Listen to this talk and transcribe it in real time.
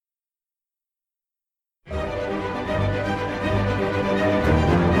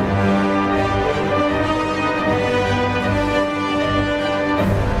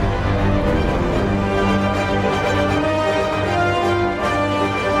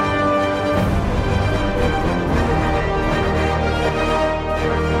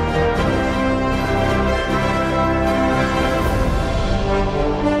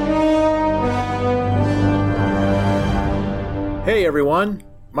everyone.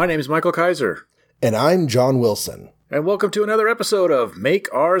 My name is Michael Kaiser. And I'm John Wilson. And welcome to another episode of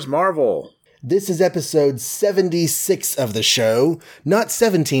Make Ours Marvel. This is episode 76 of the show, not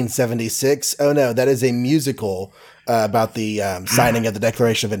 1776. Oh no, that is a musical about the signing of the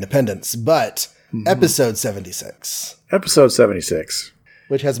Declaration of Independence, but episode 76. Episode 76.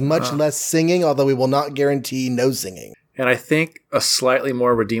 Which has much less singing, although we will not guarantee no singing. And I think a slightly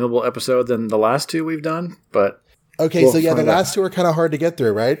more redeemable episode than the last two we've done, but... Okay, so yeah, the last two are kind of hard to get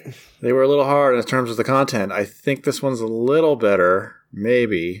through, right? They were a little hard in terms of the content. I think this one's a little better,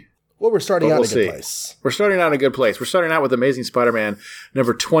 maybe. Well, we're starting out in a good place. We're starting out in a good place. We're starting out with Amazing Spider-Man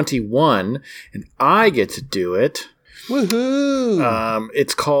number 21, and I get to do it. Woohoo!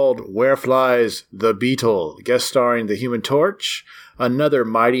 It's called Where Flies the Beetle, guest starring the Human Torch, another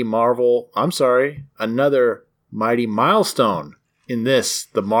mighty milestone in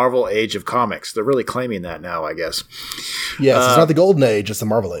the Marvel Age of Comics. They're really claiming that now, I guess. Yes, it's not the Golden Age, it's the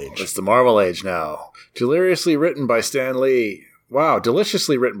Marvel Age. It's the Marvel Age now. Deliriously written by Stan Lee. Wow,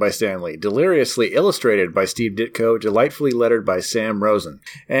 deliciously written by Stan Lee. Deliriously illustrated by Steve Ditko. Delightfully lettered by Sam Rosen.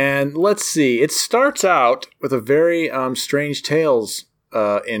 And let's see, it starts out with a very Strange Tales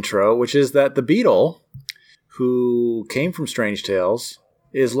intro, which is that the Beetle, who came from Strange Tales,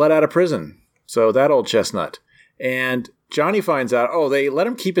 is let out of prison. So that old chestnut. And Johnny finds out, they let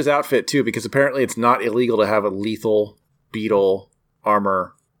him keep his outfit too, because apparently it's not illegal to have a lethal beetle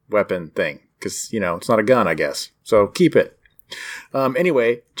armor weapon thing. Because, it's not a gun, I guess. So keep it.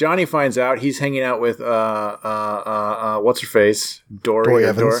 Anyway, Johnny finds out he's hanging out with, what's her face? Dory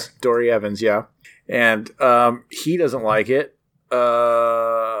Evans. Dory Evans, yeah. And he doesn't like it.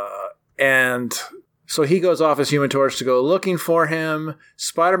 And... So he goes off as Human Torch to go looking for him.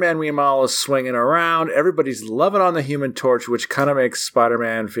 Spider-Man, meanwhile, is swinging around. Everybody's loving on the Human Torch, which kind of makes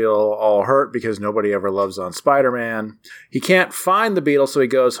Spider-Man feel all hurt because nobody ever loves on Spider-Man. He can't find the Beetle, so he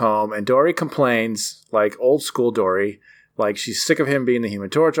goes home. And Dory complains, like old school Dory, like she's sick of him being the Human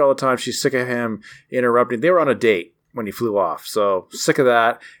Torch all the time. She's sick of him interrupting. They were on a date when he flew off, so sick of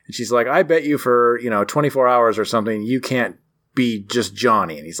that. And she's like, I bet you for 24 hours or something, you can't be just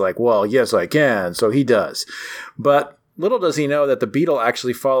Johnny. And he's like, well, yes, I can. So he does. But little does he know that the Beetle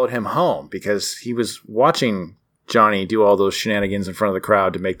actually followed him home because he was watching Johnny do all those shenanigans in front of the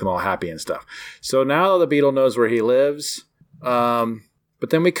crowd to make them all happy and stuff. So now the Beetle knows where he lives. But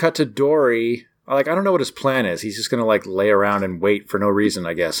then we cut to Dory. I don't know what his plan is. He's just going to lay around and wait for no reason,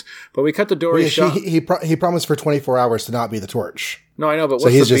 I guess. But we cut to Dory. He promised for 24 hours to not be the Torch. No, I know, but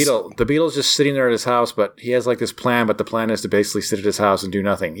what's the Beetle? The Beetle's just sitting there at his house, but he has this plan, but the plan is to basically sit at his house and do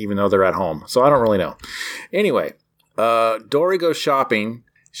nothing, even though they're at home. So I don't really know. Anyway, Dory goes shopping.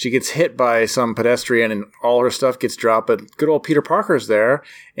 She gets hit by some pedestrian and all her stuff gets dropped, but good old Peter Parker's there,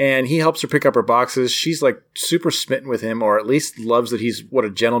 and he helps her pick up her boxes. She's super smitten with him, or at least loves that he's what a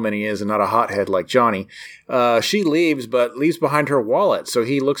gentleman he is and not a hothead like Johnny. She leaves, but leaves behind her wallet, so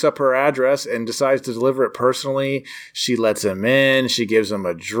he looks up her address and decides to deliver it personally. She lets him in. She gives him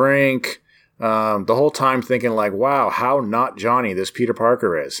a drink. The whole time thinking wow, how not Johnny this Peter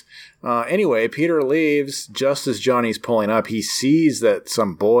Parker is. Anyway, Peter leaves just as Johnny's pulling up. He sees that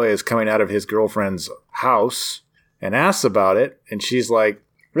some boy is coming out of his girlfriend's house and asks about it. And she's like,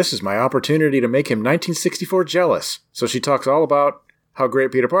 this is my opportunity to make him 1964 jealous. So she talks all about how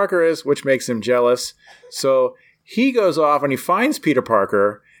great Peter Parker is, which makes him jealous. So he goes off and he finds Peter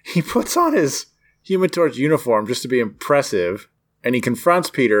Parker. He puts on his Human Torch uniform just to be impressive. And he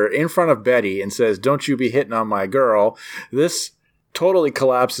confronts Peter in front of Betty and says, don't you be hitting on my girl. This totally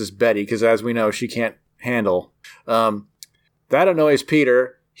collapses Betty because, as we know, she can't handle. That annoys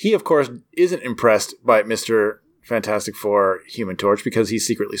Peter. He, of course, isn't impressed by Mr. Fantastic Four Human Torch because he's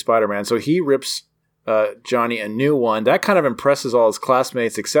secretly Spider-Man. So he rips Johnny a new one. That kind of impresses all his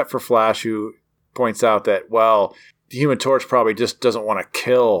classmates except for Flash, who points out that, the Human Torch probably just doesn't want to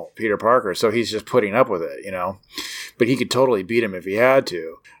kill Peter Parker, so he's just putting up with it, But he could totally beat him if he had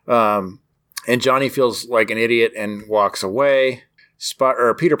to. And Johnny feels like an idiot and walks away.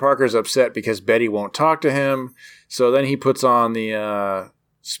 Peter Parker's upset because Betty won't talk to him. So then he puts on the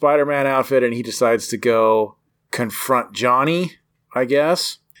Spider-Man outfit and he decides to go confront Johnny, I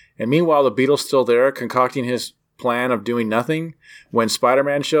guess. And meanwhile, the Beetle's still there concocting his plan of doing nothing when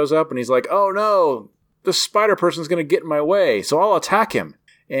Spider-Man shows up and he's like, oh no, the spider person's going to get in my way, so I'll attack him.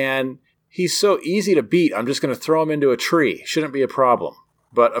 And he's so easy to beat, I'm just going to throw him into a tree. Shouldn't be a problem.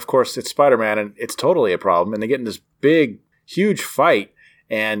 But, of course, it's Spider-Man, and it's totally a problem. And they get in this big, huge fight,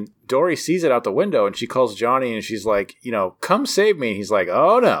 and Dory sees it out the window, and she calls Johnny, and she's like, come save me. And he's like,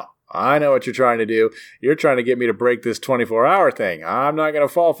 oh, no, I know what you're trying to do. You're trying to get me to break this 24-hour thing. I'm not going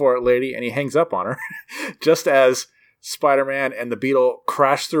to fall for it, lady. And he hangs up on her, just as Spider-Man and the Beetle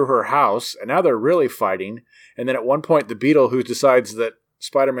crash through her house, and now they're really fighting. And then at one point, the Beetle, who decides that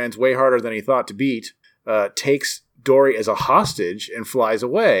Spider-Man's way harder than he thought to beat, takes Dory as a hostage and flies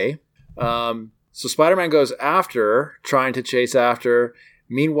away. So Spider-Man goes after, trying to chase after.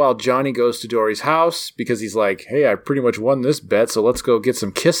 Meanwhile, Johnny goes to Dory's house because he's like, hey, I pretty much won this bet, so let's go get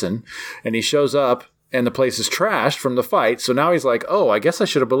some kissing. And he shows up, and the place is trashed from the fight. So now he's like, oh, I guess I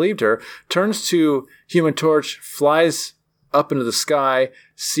should have believed her. Turns to Human Torch, flies up into the sky,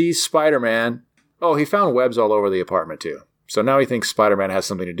 sees Spider-Man. Oh, he found webs all over the apartment, too. So now he thinks Spider-Man has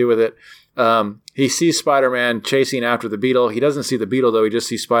something to do with it. He sees Spider-Man chasing after the Beetle. He doesn't see the Beetle, though. He just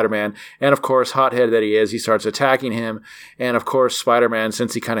sees Spider-Man. And, of course, hothead that he is, he starts attacking him. And, of course, Spider-Man,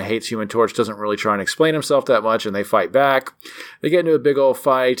 since he kind of hates Human Torch, doesn't really try and explain himself that much, and they fight back. They get into a big old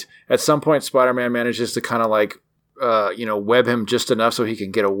fight. At some point, Spider-Man manages to kind of, like, web him just enough so he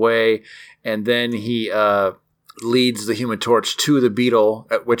can get away. And then he leads the Human Torch to the Beetle,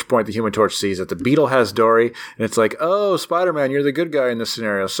 at which point the Human Torch sees that the Beetle has Dory, and it's like, oh, Spider-Man, you're the good guy in this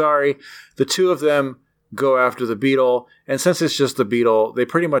scenario. Sorry. The two of them go after the Beetle, and since it's just the Beetle, they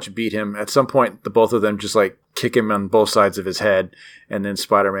pretty much beat him. At some point, the both of them just like kick him on both sides of his head, and then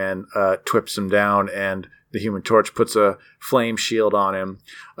Spider-Man twips him down, and the Human Torch puts a flame shield on him.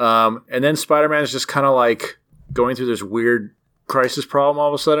 And then Spider-Man is just kind of like going through this weird crisis problem all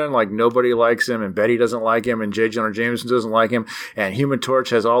of a sudden. Like, nobody likes him, and Betty doesn't like him, and J. Jonah Jameson doesn't like him, and Human Torch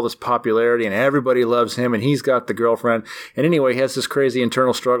has all this popularity, and everybody loves him, and he's got the girlfriend. And anyway, he has this crazy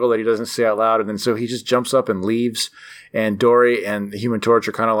internal struggle that he doesn't say out loud, and then so he just jumps up and leaves, and Dory and the Human Torch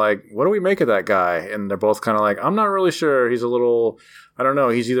are kind of like, what do we make of that guy? And they're both kind of like, I'm not really sure. He's a little, I don't know,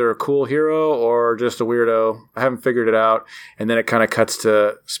 he's either a cool hero or just a weirdo. I haven't figured it out. And then it kind of cuts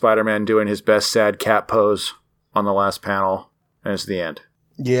to Spider-Man doing his best sad cat pose on the last panel. And it's the end.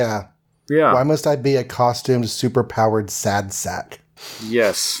 Yeah. Yeah. Why must I be a costumed, super-powered sad sack?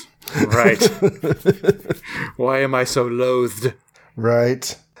 Yes. Right. Why am I so loathed?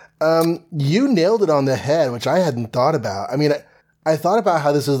 Right. You nailed it on the head, which I hadn't thought about. I mean, I thought about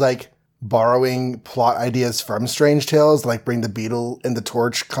how this was like borrowing plot ideas from Strange Tales, like bring the Beetle and the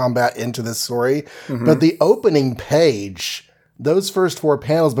Torch combat into this story. Mm-hmm. But the opening page, those first 4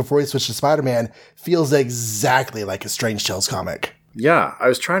 panels before he switched to Spider-Man, feels exactly like a Strange Tales comic. Yeah, I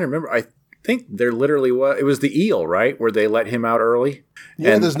was trying to remember. I think there literally was. It was the eel, right, where they let him out early.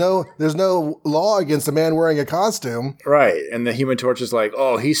 Yeah, and there's no law against a man wearing a costume. Right, and the Human Torch is like,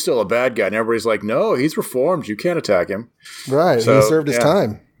 oh, he's still a bad guy. And everybody's like, no, he's reformed. You can't attack him. Right, so, he served his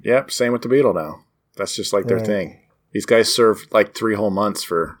time. Yep, same with the Beetle now. That's just like their thing. These guys serve like 3 whole months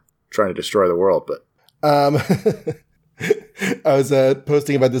for trying to destroy the world. But I was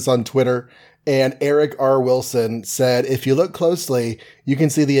posting about this on Twitter, and Eric R. Wilson said, if you look closely, you can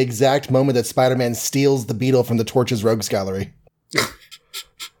see the exact moment that Spider-Man steals the Beetle from the Torch's Rogues Gallery.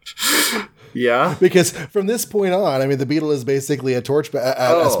 Yeah. Because from this point on, I mean, the Beetle is basically a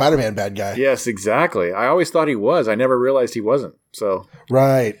Spider-Man bad guy. Yes, exactly. I always thought he was. I never realized he wasn't. So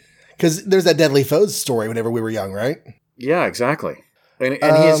right. Because there's that Deadly Foes story whenever we were young, right? Yeah, exactly. And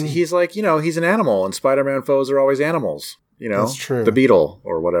he's like, he's an animal, and Spider-Man foes are always animals. That's true. The Beetle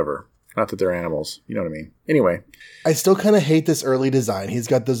or whatever. Not that they're animals. You know what I mean? Anyway. I still kind of hate this early design. He's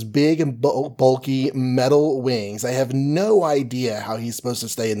got those big and bulky metal wings. I have no idea how he's supposed to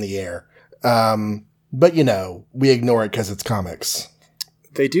stay in the air. But we ignore it because it's comics.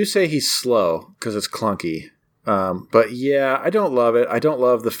 They do say he's slow because it's clunky. But yeah, I don't love it. I don't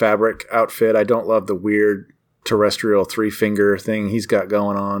love the fabric outfit. I don't love the weird terrestrial 3-finger thing he's got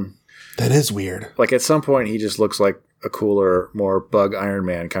going on. That is weird. Like at some point he just looks like a cooler, more bug Iron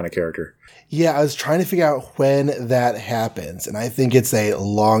Man kind of character. Yeah, I was trying to figure out when that happens, and I think it's a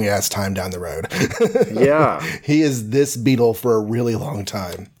long ass time down the road. Yeah. He is this Beetle for a really long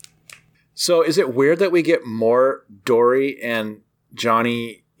time. So is it weird that we get more Dory and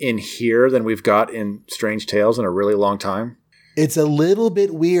Johnny in here than we've got in Strange Tales in a really long time? It's a little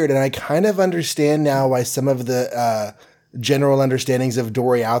bit weird, and I kind of understand now why some of the general understandings of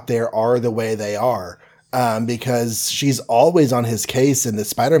Dory out there are the way they are. Because she's always on his case in the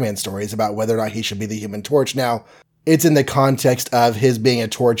Spider-Man stories about whether or not he should be the Human Torch. Now, it's in the context of his being a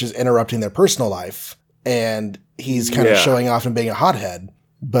torch is interrupting their personal life, and he's kind of showing off and being a hothead,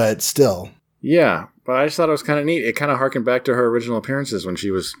 but still. Yeah, but I just thought it was kind of neat. It kind of harkened back to her original appearances when she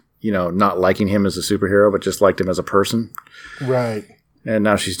was, not liking him as a superhero, but just liked him as a person. Right. And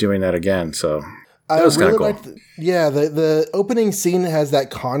now she's doing that again, so... I really liked the opening scene has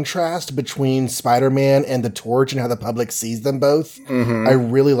that contrast between Spider-Man and the Torch and how the public sees them both. Mm-hmm. I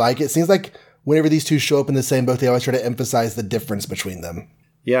really like it. Seems like whenever these two show up in the same boat, they always try to emphasize the difference between them.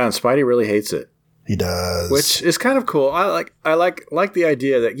 Yeah, and Spidey really hates it. He does. Which is kind of cool. I like the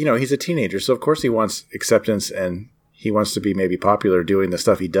idea that, he's a teenager, so of course he wants acceptance and he wants to be maybe popular doing the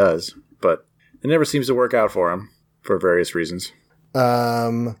stuff he does, but it never seems to work out for him for various reasons.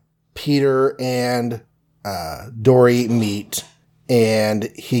 Peter and Dory meet, and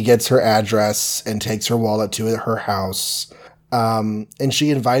he gets her address and takes her wallet to her house. And she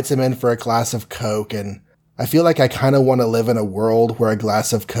invites him in for a glass of Coke, and I feel like I kind of want to live in a world where a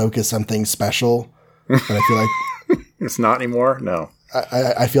glass of Coke is something special. And I feel like it's not anymore. No,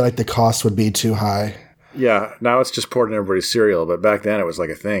 I feel like the cost would be too high. Yeah, now it's just poured in everybody's cereal, but back then it was like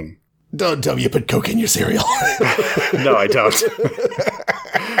a thing. Don't tell me you put Coke in your cereal. No, I don't.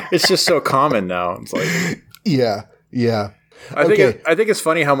 It's just so common now. It's like, yeah. I think it's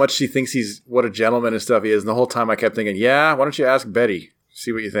funny how much she thinks he's what a gentleman and stuff he is, and the whole time I kept thinking, why don't you ask Betty,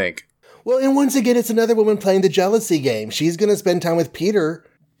 see what you think? Well, and once again, it's another woman playing the jealousy game. She's going to spend time with Peter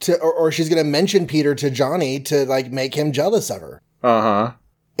or she's going to mention Peter to Johnny to like make him jealous of her. Uh-huh.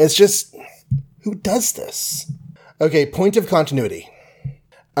 It's just, who does this? Okay, point of continuity.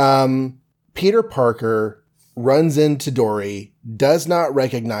 Peter Parker runs into Dory, does not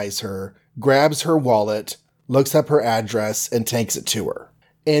recognize her, grabs her wallet, looks up her address, and takes it to her.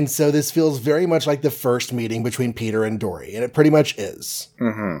 And so this feels very much like the first meeting between Peter and Dory, and it pretty much is.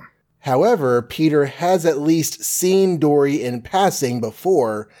 Mm-hmm. However, Peter has at least seen Dory in passing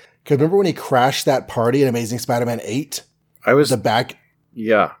before. Because remember when he crashed that party in Amazing Spider-Man 8?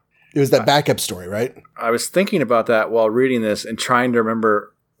 Yeah. It was that backup story, right? I was thinking about that while reading this and trying to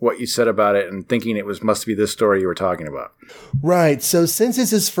remember what you said about it and thinking it must be this story you were talking about. Right. So since it's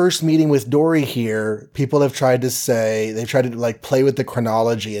his first meeting with Dory here, people have tried to like play with the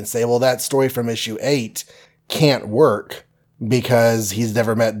chronology and say, well, that story from issue 8 can't work because he's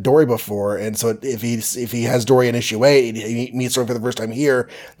never met Dory before. And so if he has Dory in issue 8, he meets her for the first time here,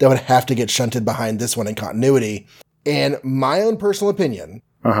 that would have to get shunted behind this one in continuity. And my own personal opinion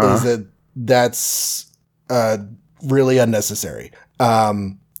is that's really unnecessary.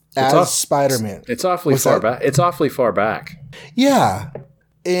 Spider-Man. It's awfully far back. It's awfully far back. Yeah.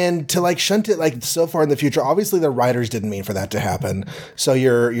 And to like shunt it like so far in the future, obviously the writers didn't mean for that to happen. So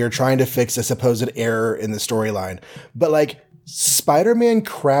you're trying to fix a supposed error in the storyline. But like Spider-Man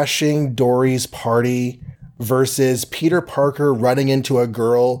crashing Dory's party versus Peter Parker running into a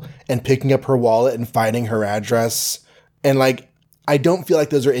girl and picking up her wallet and finding her address. And like, I don't feel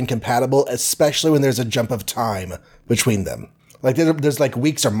like those are incompatible, especially when there's a jump of time between them. Like there's like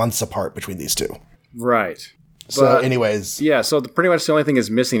weeks or months apart between these two. Right. So anyways. Yeah. So pretty much the only thing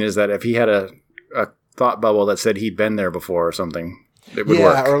is missing is that if he had a thought bubble that said he'd been there before or something, it would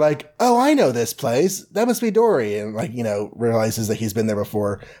work. Or like, oh, I know this place. That must be Dory. And like, realizes that he's been there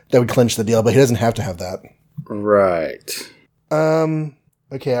before. That would clinch the deal, but he doesn't have to have that. Right.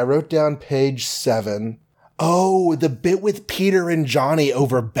 Okay. I wrote down page 7. Oh, the bit with Peter and Johnny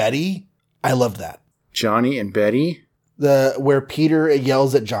over Betty. I love that. Johnny and Betty? Where Peter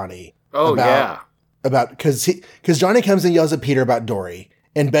yells at Johnny. Oh, Because Johnny comes and yells at Peter about Dory,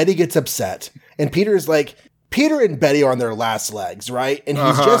 and Betty gets upset. And Peter's like, Peter and Betty are on their last legs, right? And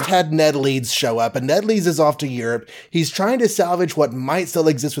he's just had Ned Leeds show up, and Ned Leeds is off to Europe. He's trying to salvage what might still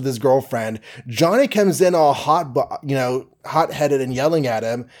exist with his girlfriend. Johnny comes in all hot-headed and yelling at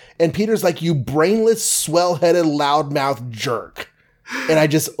him, and Peter's like, you brainless, swell-headed, loudmouth jerk. And I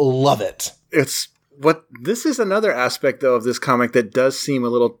just love it. This is another aspect, though, of this comic that does seem a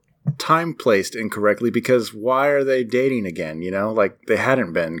little time placed incorrectly, because why are they dating again? Like they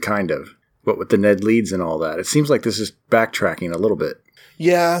hadn't been, kind of. But with the Ned Leeds and all that, it seems like this is backtracking a little bit.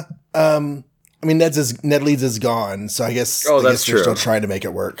 Yeah. I mean, Ned Leeds is gone, so I guess, they're still trying to make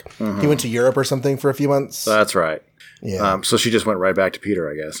it work. Mm-hmm. He went to Europe or something for a few months. That's right. Yeah. So she just went right back to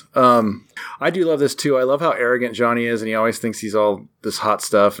Peter, I guess. I do love this too. I love how arrogant Johnny is, and he always thinks he's all this hot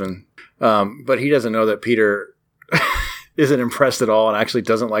stuff, and but he doesn't know that Peter isn't impressed at all and actually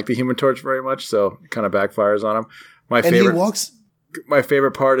doesn't like the Human Torch very much, so it kind of backfires on him. My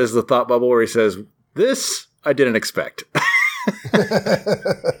favorite part is the thought bubble where he says, "This I didn't expect."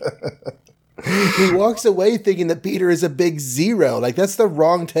 He walks away thinking that Peter is a big zero. Like that's the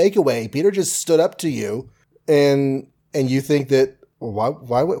wrong takeaway. Peter just stood up to you, and you think that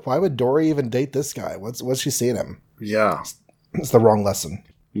why would Dory even date this guy? What's she see in him? Yeah, it's the wrong lesson.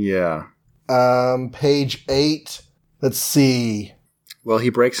 Yeah. Page 8. Let's see. Well, he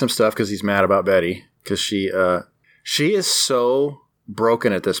breaks some stuff because he's mad about Betty because she is so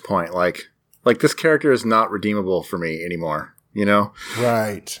broken at this point. Like this character is not redeemable for me anymore.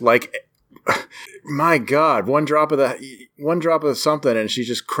 Right. Like my God, one drop of something, and she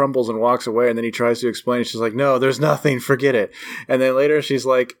just crumbles and walks away. And then he tries to explain. She's like, "No, there's nothing. Forget it." And then later she's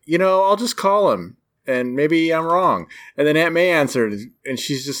like, "I'll just call him, and maybe I'm wrong." And then Aunt May answered, and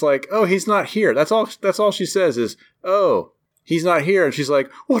she's just like, "Oh, he's not here." That's all she says is, "Oh, he's not here." And she's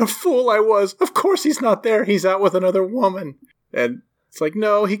like, "What a fool I was! Of course he's not there. He's out with another woman." And it's like,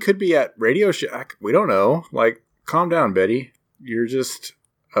 no, he could be at Radio Shack. We don't know. Like, calm down, Betty. You're just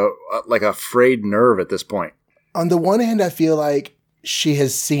like a frayed nerve at this point. On the one hand, I feel like she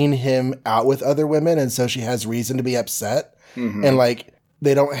has seen him out with other women, and so she has reason to be upset. Mm-hmm. And like,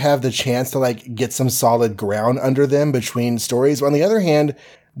 they don't have the chance to like get some solid ground under them between stories. But on the other hand,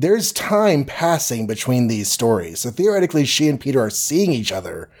 there's time passing between these stories. So theoretically, she and Peter are seeing each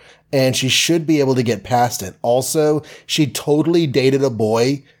other, and she should be able to get past it. Also, she totally dated a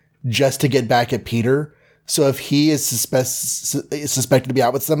boy just to get back at Peter. So if he is suspected to be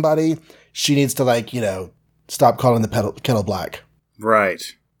out with somebody, she needs to, like, stop calling the kettle black. Right.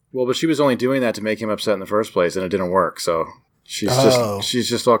 Well, but she was only doing that to make him upset in the first place, and it didn't work. So she's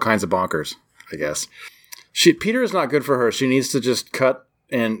just all kinds of bonkers, I guess. Peter is not good for her. She needs to just cut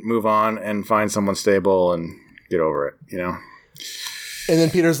and move on and find someone stable and get over it, And then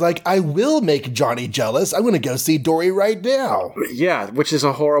Peter's like, "I will make Johnny jealous. I'm going to go see Dory right now." Yeah, which is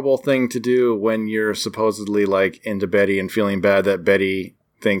a horrible thing to do when you're supposedly like into Betty and feeling bad that Betty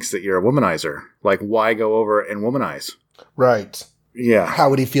thinks that you're a womanizer. Like, why go over and womanize? Right. Yeah. How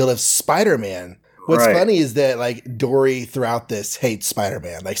would he feel if Spider-Man? What's funny is that, like, Dory throughout this hates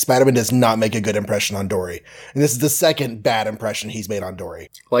Spider-Man. Like, Spider-Man does not make a good impression on Dory. And this is the second bad impression he's made on Dory.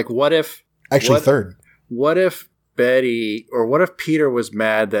 Like, what if... third. What if Betty, or what if Peter was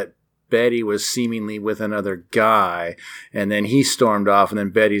mad that Betty was seemingly with another guy, and then he stormed off, and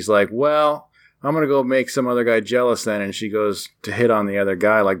then Betty's like, "Well, I'm going to go make some other guy jealous then," and she goes to hit on the other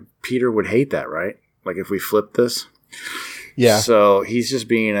guy. Like, Peter would hate that, right? Like, if we flip this? Yeah. So he's just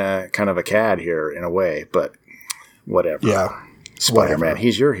being a kind of a cad here in a way, but whatever. Yeah. Spider-Man,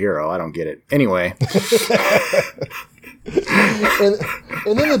 he's your hero. I don't get it. Anyway. and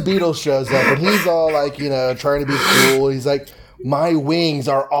then the Beatles shows up, and he's all like, trying to be cool. He's like, "My wings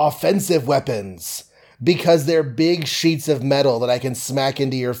are offensive weapons because they're big sheets of metal that I can smack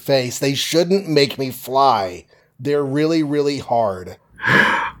into your face. They shouldn't make me fly. They're really, really hard."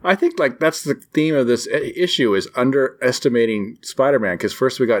 I think like that's the theme of this issue is underestimating Spider-Man, because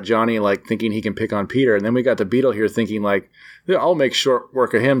first we got Johnny like thinking he can pick on Peter, and then we got the Beetle here thinking like, "Yeah, I'll make short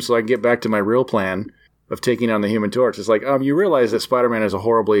work of him so I can get back to my real plan of taking on the Human Torch." It's like, you realize that Spider-Man is a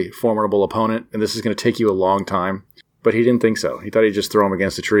horribly formidable opponent, and this is going to take you a long time. But he didn't think so. He thought he'd just throw him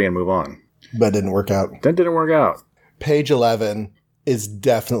against a tree and move on. But it didn't work out. That didn't work out. Page 11 is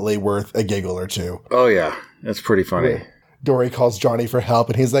definitely worth a giggle or two. Oh, yeah. That's pretty funny. Yeah. Dory calls Johnny for help,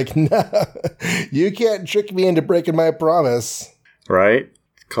 and he's like, "No, you can't trick me into breaking my promise." Right?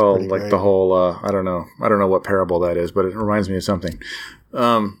 Called like the whole, I don't know what parable that is, but it reminds me of something.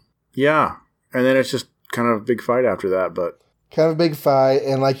 Yeah. And then it's just kind of a big fight after that, but. Kind of a big fight,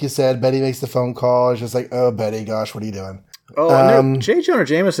 and like you said, Betty makes the phone call. It's just like, "Oh, Betty, gosh, what are you doing?" Oh, and J. Jonah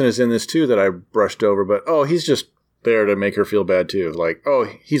Jameson is in this too that I brushed over, but he's just there to make her feel bad too. Like,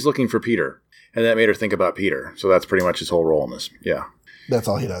 he's looking for Peter. And that made her think about Peter. So that's pretty much his whole role in this. Yeah. That's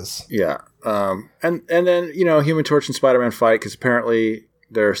all he does. Yeah. And then, Human Torch and Spider-Man fight because apparently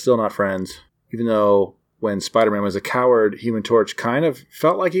they're still not friends. Even though when Spider-Man was a coward, Human Torch kind of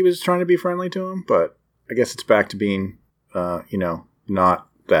felt like he was trying to be friendly to him. But I guess it's back to being, not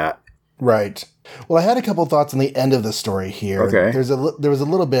that. Right. Well, I had a couple thoughts on the end of the story here. Okay. There was a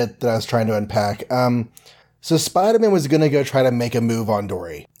little bit that I was trying to unpack. So Spider-Man was going to go try to make a move on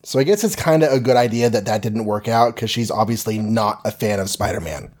Dory. So I guess it's kind of a good idea that didn't work out because she's obviously not a fan of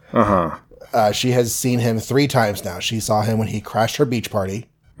Spider-Man. Uh-huh. She has seen him 3 times now. She saw him when he crashed her beach party.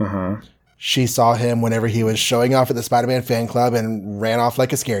 Uh-huh. She saw him whenever he was showing off at the Spider-Man fan club and ran off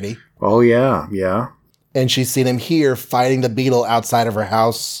like a scaredy. Oh, yeah. Yeah. And she's seen him here fighting the Beetle outside of her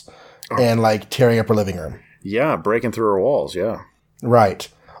house and like tearing up her living room. Yeah, breaking through her walls. Yeah. Right.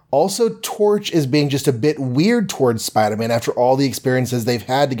 Also, Torch is being just a bit weird towards Spider-Man after all the experiences they've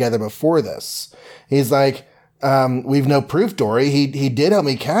had together before this. He's like, "We've no proof, Dory. He did help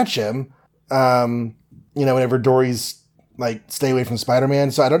me catch him." Whenever Dory's like, "Stay away from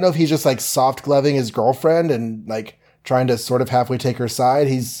Spider-Man." So I don't know if he's just like soft gloving his girlfriend and like trying to sort of halfway take her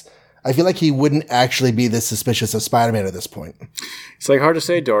side. I feel like he wouldn't actually be this suspicious of Spider-Man at this point. It's like hard to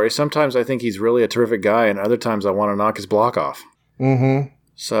say, Dory. Sometimes I think he's really a terrific guy, and other times I want to knock his block off. Mm-hmm.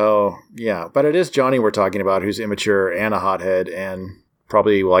 So, yeah. But it is Johnny we're talking about, who's immature and a hothead and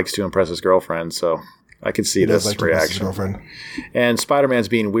probably likes to impress his girlfriend. So, I can see He does this like to miss his reaction. girlfriend. And Spider-Man's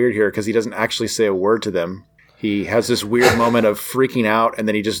being weird here because he doesn't actually say a word to them. He has this weird moment of freaking out, and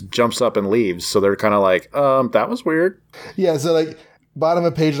then he just jumps up and leaves. So they're kind of like, that was weird. Yeah, so like bottom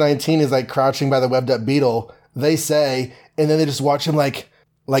of page 19 is like crouching by the webbed up beetle. They say, and then they just watch him like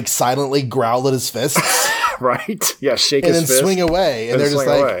silently growl at his fists. Right? Yeah, shake and his then fist. swing away. And they're just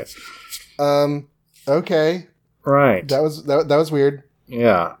like, okay. Right. That was weird.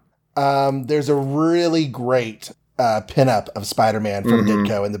 Yeah. There's a really great pinup of Spider-Man from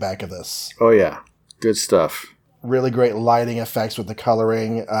Ditko in the back of this. Oh, yeah. Good stuff. Really great lighting effects with the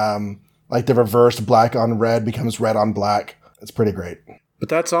coloring. Like the reversed black on red becomes red on black. It's pretty great. But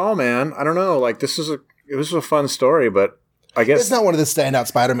that's all, man. I don't know. Like, this was a fun story, but I guess it's not one of the standout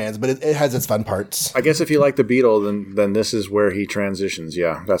Spider-Mans, but it has its fun parts. I guess if you like the Beetle, then this is where he transitions.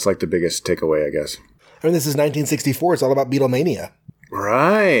 Yeah, that's like the biggest takeaway, I guess. I mean, this is 1964. It's all about Beatlemania.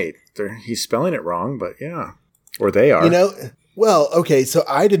 Right. He's spelling it wrong, but yeah. Or they are. Well, okay, so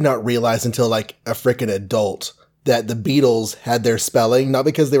I did not realize until like a freaking adult that the Beatles had their spelling, not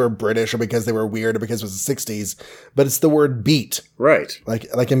because they were British or because they were weird or because it was the 60s, but it's the word beat. Right.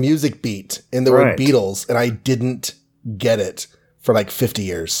 Like a music beat in the word Beatles, and I didn't get it for like 50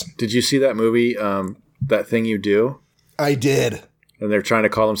 years. Did you see that movie, That Thing You Do? I did. And they're trying to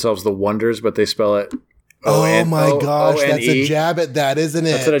call themselves the Wonders, but they spell it Oh my gosh, O-N-E. that's a jab at that, isn't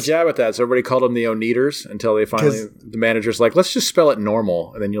it? That's a jab at that. So everybody called them the Oneaters until they finally, the manager's like, let's just spell it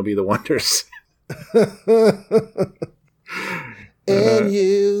normal, and then you'll be the Wonders. And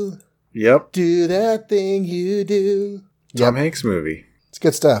you Yep. do that thing you do. Tom Hanks movie. It's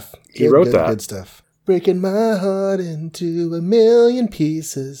good stuff. He wrote that. Good stuff. Breaking my heart into a million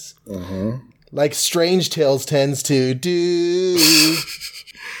pieces. Like Strange Tales tends to do.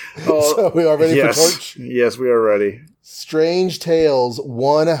 So we are ready for Torch? Yes, we are ready. Strange Tales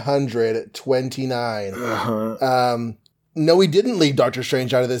 129. No, we didn't leave Doctor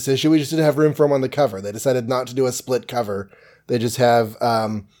Strange out of this issue. We just didn't have room for him on the cover. They decided not to do a split cover. They just have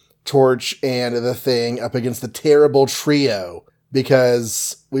Torch and the Thing up against the Terrible Trio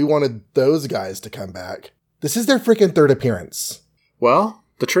because we wanted those guys to come back. This is their freaking third appearance. Well,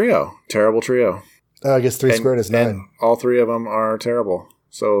 the trio. Terrible trio. Oh, I guess 3 squared is 9. And all three of them are terrible.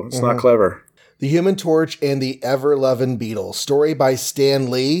 So it's not clever. The Human Torch and the Ever-Lovin' Beetle. Story by Stan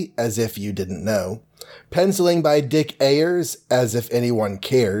Lee, as if you didn't know. Penciling by Dick Ayers, as if anyone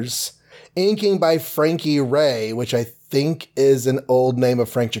cares. Inking by Frankie Ray, which I think is an old name of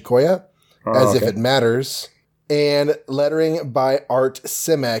Frank Giacoia, as if it matters. And lettering by Art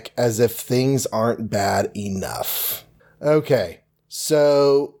Simek, as if things aren't bad enough. Okay.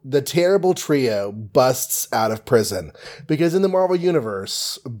 So the Terrible Trio busts out of prison because in the Marvel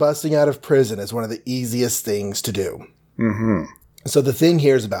Universe, busting out of prison is one of the easiest things to do. So the Thing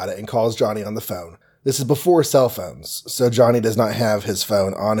hears about it and calls Johnny on the phone. This is before cell phones, so Johnny does not have his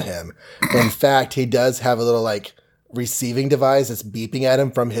phone on him. In fact, he does have a little like receiving device that's beeping at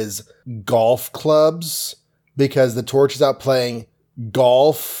him from his golf clubs because the Torch is out playing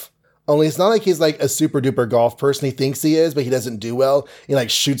golf. Only it's not like he's like a super duper golf person. He thinks he is, but he doesn't do well. He like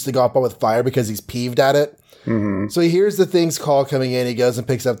shoots the golf ball with fire because he's peeved at it. So he hears the Thing's call coming in. He goes and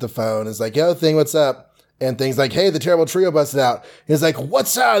picks up the phone. It's like, yo, Thing, what's up? And Thing's like, hey, the Terrible Trio busted out. He's like,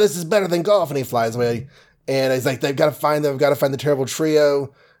 what's up? This is better than golf. And he flies away. And he's like, they've got to find them. They've got to find the Terrible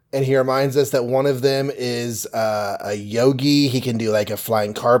Trio. And he reminds us that one of them is a yogi. He can do like a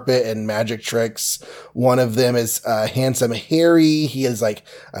flying carpet and magic tricks. One of them is Handsome Harry. He is like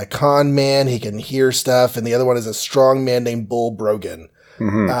a con man. He can hear stuff. And the other one is a strong man named Bull Brogan.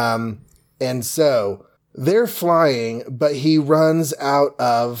 And so they're flying, but he runs out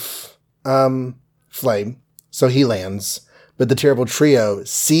of flame. So he lands. But the Terrible Trio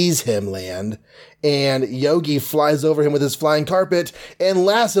sees him land, and Yogi flies over him with his flying carpet and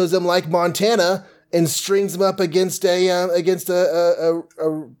lassos him like Montana and strings him up against a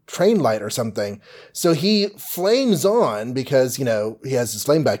train light or something. So he flames on because, you know, he has his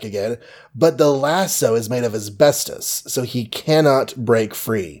flame back again, but the lasso is made of asbestos, so he cannot break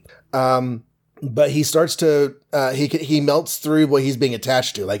free. But he starts to, he melts through what he's being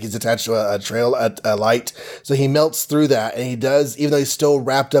attached to. Like he's attached to a light. So he melts through that, and he does, even though he's still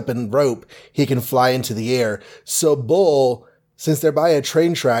wrapped up in rope, he can fly into the air. So Bull, since they're by a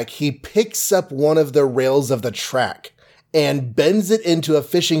train track, he picks up one of the rails of the track and bends it into a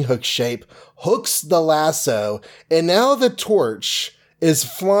fishing hook shape, hooks the lasso, and now the Torch is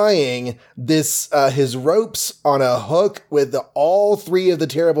flying this his ropes on a hook with all three of the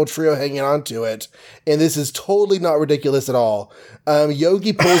Terrible Trio hanging onto it. And this is totally not ridiculous at all.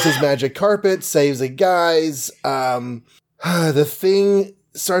 Yogi pulls his magic carpet, saves the guys. The Thing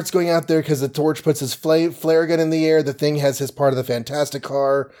starts going out there because the Torch puts his flare gun in the air. The Thing has his part of the Fantastic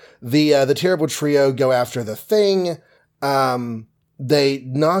Car. The Terrible Trio go after the Thing. They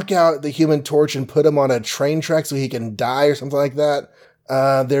knock out the Human Torch and put him on a train track so he can die or something like that.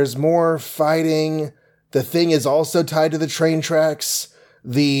 There's more fighting. The Thing is also tied to the train tracks.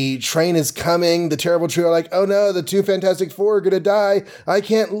 The train is coming. The Terrible Trio are like, oh no, the two Fantastic Four are going to die. I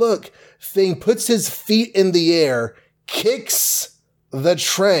can't look. Thing puts his feet in the air, kicks the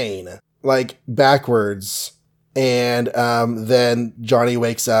train like backwards. And then Johnny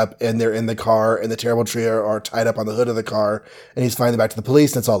wakes up and they're in the car and the Terrible Trio are tied up on the hood of the car and he's flying them back to the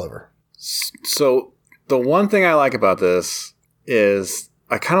police and it's all over. So the one thing I like about this is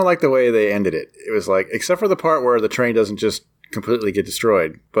I kind of like the way they ended it. It was like, except for the part where the train doesn't just completely get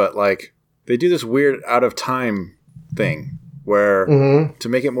destroyed, but like they do this weird out of time thing where to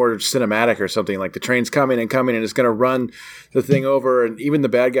make it more cinematic or something, like the train's coming and it's going to run the Thing over. And even the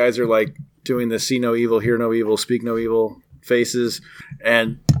bad guys are like doing the see no evil, hear no evil, speak no evil faces.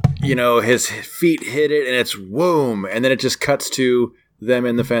 And, you know, his feet hit it and it's whoom. And then it just cuts to them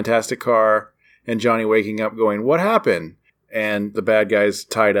in the Fantastic Car and Johnny waking up going, what happened? And the bad guys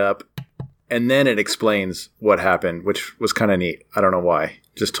tied up. And then it explains what happened, which was kind of neat. I don't know why.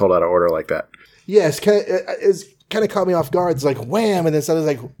 Just told out of order like that. Yeah, it's kind of caught me off guard. It's like, wham, and then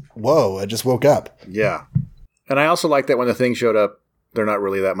suddenly like, whoa, I just woke up. Yeah. And I also like that when the Thing showed up, they're not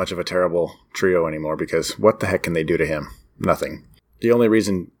really that much of a terrible trio anymore, because what the heck can they do to him? Nothing. The only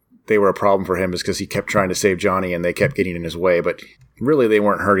reason they were a problem for him is because he kept trying to save Johnny and they kept getting in his way, but really they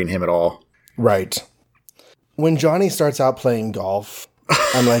weren't hurting him at all. Right. When Johnny starts out playing golf,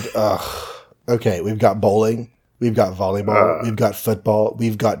 I'm like, ugh, okay, we've got bowling, we've got volleyball, we've got football,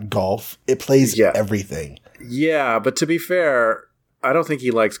 we've got golf. It plays everything. Yeah, but to be fair, I don't think he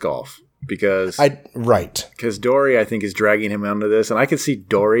likes golf because Dory, I think, is dragging him onto this, and I could see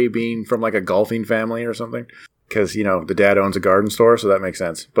Dory being from like a golfing family or something because, you know, the dad owns a garden store, so that makes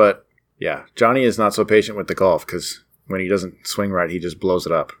sense. But yeah, Johnny is not so patient with the golf because when he doesn't swing right, he just blows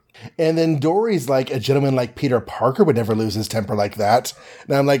it up. And then Dory's like a gentleman like Peter Parker would never lose his temper like that.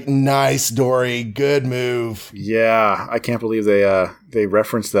 And I'm like, nice, Dory, good move. Yeah, I can't believe they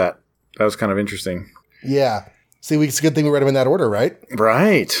referenced that. That was kind of interesting. Yeah. See, it's a good thing we read them in that order, right?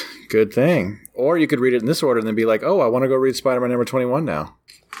 Right. Good thing. Or you could read it in this order and then be like, oh, I want to go read Spider-Man number 21 now.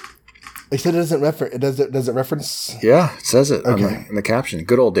 Except it doesn't reference. Does it reference? Yeah, it says it in the caption.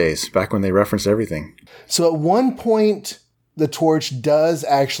 Good old days, back when they referenced everything. So at one point, the torch does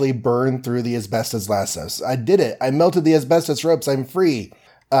actually burn through the asbestos lassos. I did it. I melted the asbestos ropes. I'm free.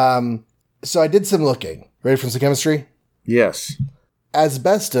 So I did some looking. Ready for some chemistry? Yes.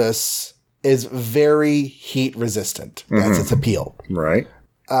 Asbestos is very heat resistant. That's its appeal. Right.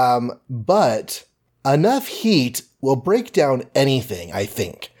 But enough heat will break down anything, I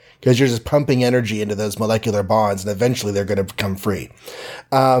think, because you're just pumping energy into those molecular bonds and eventually they're going to become free.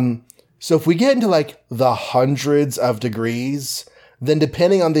 So if we get into like the hundreds of degrees, then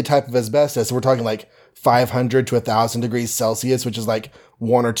depending on the type of asbestos, we're talking like 500 to 1,000 degrees Celsius, which is like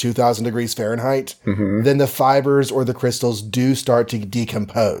 1,000 or 2,000 degrees Fahrenheit, then the fibers or the crystals do start to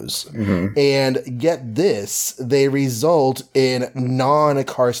decompose. And get this, they result in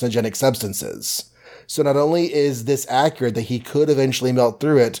non-carcinogenic substances. So not only is this accurate that he could eventually melt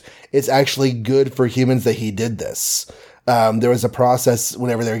through it, it's actually good for humans that he did this. There was a process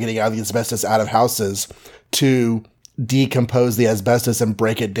whenever they were getting out of the asbestos out of houses to decompose the asbestos and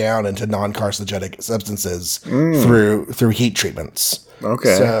break it down into non-carcinogenic substances through heat treatments.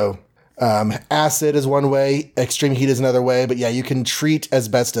 Okay. So acid is one way, extreme heat is another way, but yeah, you can treat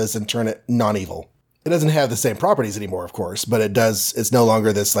asbestos and turn it non-evil. It doesn't have the same properties anymore, of course, but it does. It's no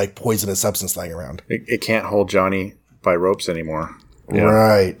longer this like poisonous substance lying around. It can't hold Johnny by ropes anymore. Yeah.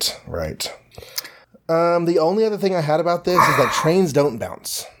 Right. The only other thing I had about this is that trains don't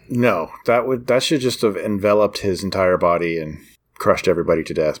bounce. No, that should just have enveloped his entire body and crushed everybody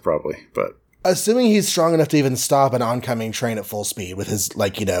to death, probably. But assuming he's strong enough to even stop an oncoming train at full speed with his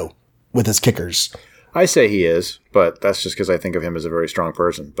with his kickers. I say he is, but that's just because I think of him as a very strong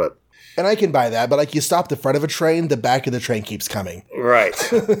person. And I can buy that, but like you stop the front of a train, the back of the train keeps coming. Right.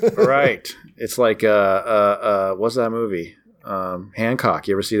 It's like what's that movie? Hancock.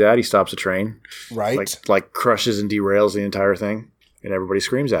 You ever see that? He stops a train. Right. Like crushes and derails the entire thing, and everybody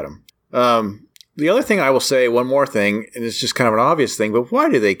screams at him. The other thing I will say, one more thing, and it's just kind of an obvious thing, but why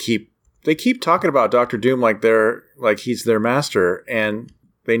do they keep talking about Dr. Doom like he's their master and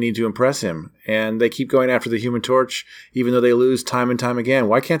they need to impress him, and they keep going after the Human Torch even though they lose time and time again?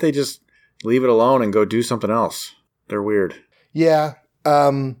 Why can't they just leave it alone and go do something else? They're weird. Yeah.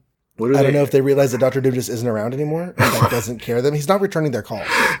 I don't know if they realize that Dr. Doom just isn't around anymore and like, doesn't care them. He's not returning their calls.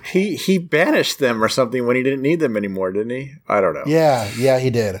 He banished them or something when he didn't need them anymore, didn't he? I don't know. Yeah, he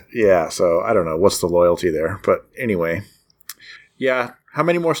did. Yeah, so I don't know. What's the loyalty there? But anyway. Yeah. How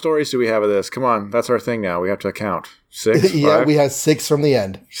many more stories do we have of this? Come on. That's our thing now. We have to count. 6? Yeah, 5? we have 6 from the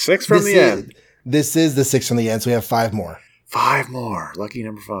end. 6 from the end. This is the 6 from the end, so we have 5 more. 5 more. Lucky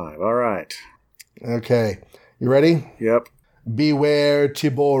number 5. All right. Okay. You ready? Yep. Beware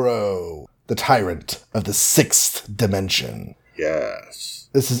Tiboro, the tyrant of the 6th dimension. Yes.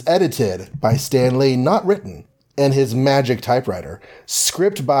 This is edited by Stan Lee, not written, and his magic typewriter.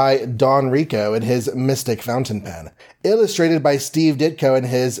 Script by Don Rico and his mystic fountain pen. Illustrated by Steve Ditko and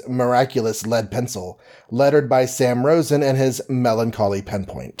his miraculous lead pencil. Lettered by Sam Rosen and his melancholy pen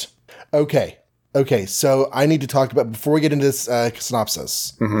point. Okay, so I need to talk about, before we get into this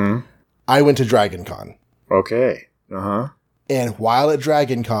synopsis, I went to Dragon Con. Okay. Uh-huh. And while at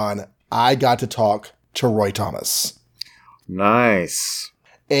Dragon Con, I got to talk to Roy Thomas. Nice.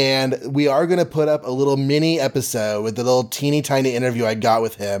 And we are going to put up a little mini episode with the little teeny tiny interview I got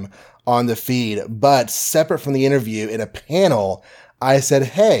with him on the feed. But separate from the interview, in a panel, I said,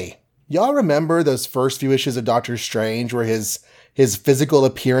 hey, y'all remember those first few issues of Doctor Strange where his physical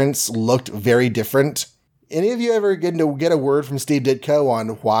appearance looked very different? Any of you ever get a word from Steve Ditko on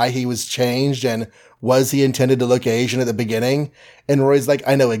why he was changed and was he intended to look Asian at the beginning? And Roy's like,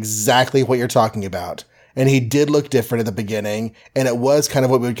 I know exactly what you're talking about. And he did look different at the beginning, and it was kind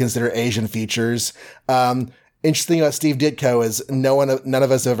of what we would consider Asian features. Interesting about Steve Ditko is none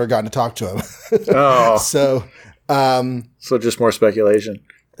of us have ever gotten to talk to him. Oh. So just more speculation.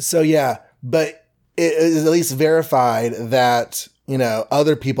 So yeah, but it is at least verified that, you know,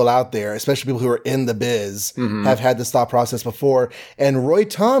 other people out there, especially people who are in the biz, have had this thought process before. And Roy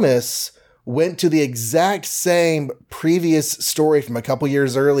Thomas went to the exact same previous story from a couple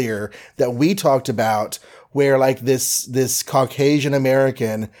years earlier that we talked about, where like this Caucasian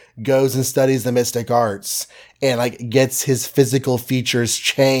American goes and studies the mystic arts and like gets his physical features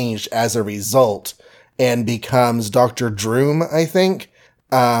changed as a result and becomes Dr. Droom, I think,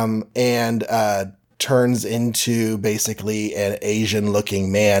 and turns into basically an Asian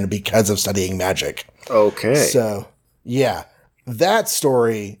looking man because of studying magic. Okay. So yeah. That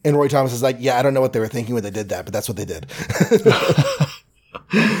story, and Roy Thomas is like, yeah, I don't know what they were thinking when they did that, but that's what they did.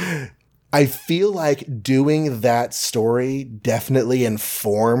 I feel like doing that story definitely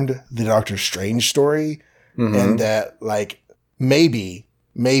informed the Doctor Strange story, and that like maybe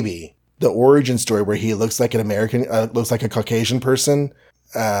the origin story where he looks like an American, looks like a Caucasian person,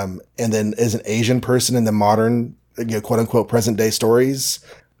 and then is an Asian person in the modern, quote unquote, present day stories.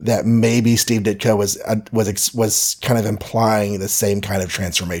 That maybe Steve Ditko was kind of implying the same kind of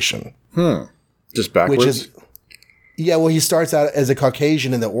transformation. Just backwards? Yeah, well, he starts out as a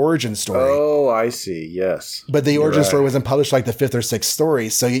Caucasian in the origin story. Oh, I see. Yes. But the origin story wasn't published like the 5th or 6th story.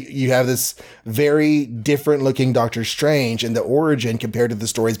 So you have this very different looking Doctor Strange in the origin compared to the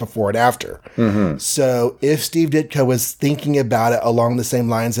stories before and after. So if Steve Ditko was thinking about it along the same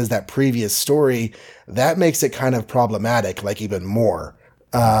lines as that previous story, that makes it kind of problematic, like even more.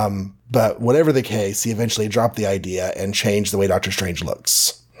 But whatever the case, he eventually dropped the idea and changed the way Doctor Strange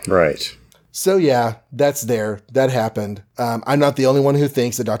looks. Right. So yeah, that's there. That happened. I'm not the only one who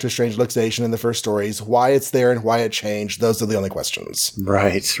thinks that Doctor Strange looks Asian in the first stories. Why it's there and why it changed, those are the only questions.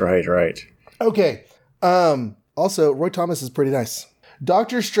 Right. Okay. Also, Roy Thomas is pretty nice.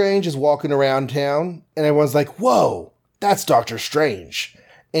 Doctor Strange is walking around town, and everyone's like, whoa, that's Doctor Strange.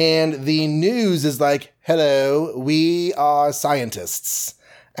 And the news is like, hello, we are scientists.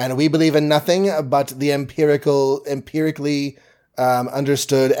 And we believe in nothing but the empirically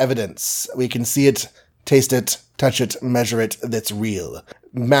understood evidence. We can see it, taste it, touch it, measure it. That's real.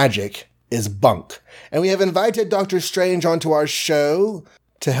 Magic is bunk. And we have invited Doctor Strange onto our show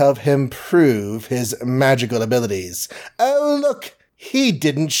to help him prove his magical abilities. Oh, look, he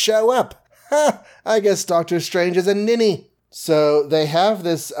didn't show up. Ha! I guess Doctor Strange is a ninny. So they have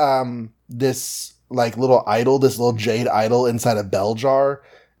this like little idol, this little jade idol inside a bell jar.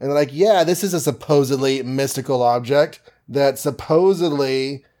 And they're like, yeah, this is a supposedly mystical object that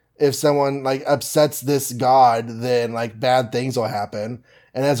supposedly if someone like upsets this god, then like bad things will happen.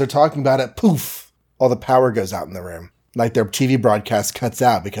 And as they're talking about it, poof, all the power goes out in the room. Like their TV broadcast cuts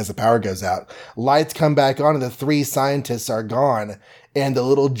out because the power goes out. Lights come back on and the 3 scientists are gone. And the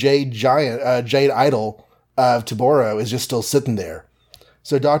little jade idol of Tiboro is just still sitting there.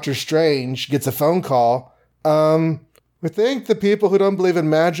 So Doctor Strange gets a phone call. We think the people who don't believe in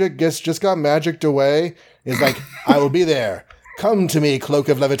magic just got magicked away. He's like, I will be there. Come to me, cloak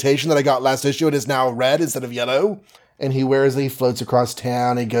of levitation that I got last issue. It is now red instead of yellow. and he floats across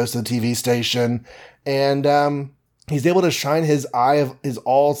town. He goes to the TV station, and he's able to shine his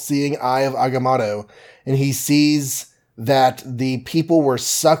all-seeing eye of Agamotto, and he sees that the people were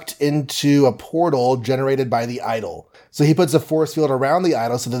sucked into a portal generated by the idol. So he puts a force field around the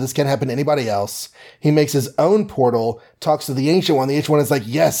idol so that this can't happen to anybody else. He makes his own portal, talks to the Ancient One. The Ancient One is like,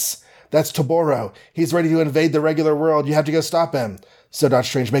 yes, that's Toboro. He's ready to invade the regular world. You have to go stop him. So Doctor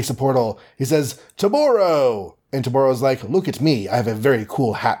Strange makes a portal. He says, Toboro! And Toboro's like, look at me. I have a very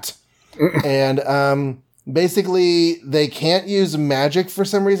cool hat. And basically, they can't use magic for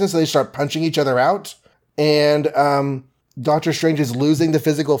some reason, so they start punching each other out. And Doctor Strange is losing the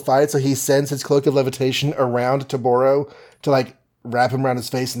physical fight, so he sends his cloak of levitation around Toboro to, like, wrap him around his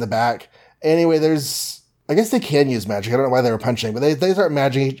face in the back. Anyway, I guess they can use magic. I don't know why they were punching, but they start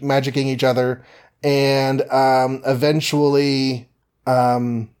magicking each other. And eventually,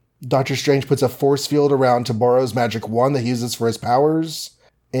 Doctor Strange puts a force field around Toboro's magic wand that he uses for his powers.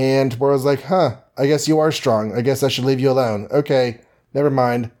 And Toboro's like, I guess you are strong. I guess I should leave you alone. Okay, never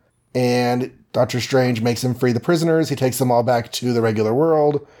mind. And Doctor Strange makes him free the prisoners. He takes them all back to the regular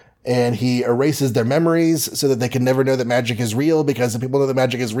world, and he erases their memories so that they can never know that magic is real, because if people know that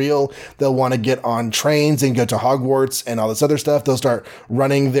magic is real, they'll want to get on trains and go to Hogwarts and all this other stuff. They'll start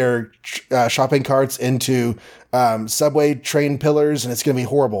running their shopping carts into subway train pillars, and it's going to be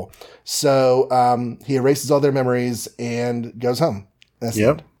horrible. So he erases all their memories and goes home. That's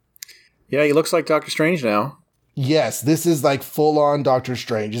it. Yeah, he looks like Doctor Strange now. Yes, this is like full-on Doctor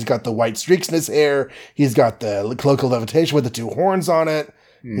Strange. He's got the white streaks in his hair. He's got the cloak of levitation with the 2 horns on it.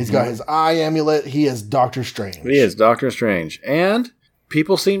 Mm-hmm. He's got his eye amulet. He is Doctor Strange. He is Doctor Strange. And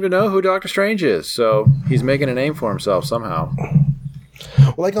people seem to know who Doctor Strange is, so he's making a name for himself somehow.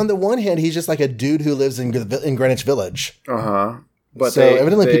 Well, like, on the one hand, he's just like a dude who lives in Greenwich Village. Uh-huh. But so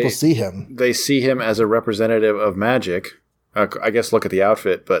evidently people see him. They see him as a representative of magic. I guess look at the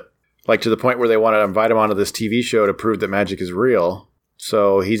outfit, but like to the point where they want to invite him onto this TV show to prove that magic is real.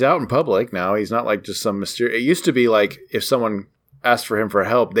 So he's out in public now. He's not like just some mysterious... It used to be like if someone asked for him for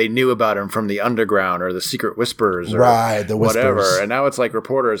help, they knew about him from the underground or the secret whispers or the whatever. Whispers. And now it's like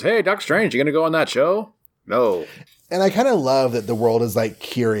reporters, hey, Doctor Strange, you going to go on that show? No. And I kind of love that the world is like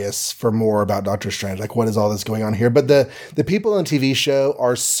curious for more about Doctor Strange. Like, what is all this going on here? But the people on TV show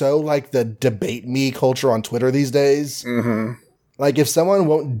are so like the debate me culture on Twitter these days. Mm-hmm. Like, if someone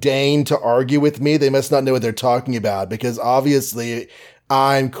won't deign to argue with me, they must not know what they're talking about, because obviously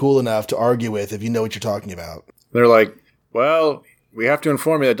I'm cool enough to argue with if you know what you're talking about. They're like, well, we have to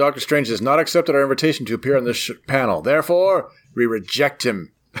inform you that Doctor Strange has not accepted our invitation to appear on this panel. Therefore, we reject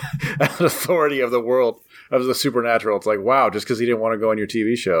him as an authority of the world, of the supernatural. It's like, wow, just because he didn't want to go on your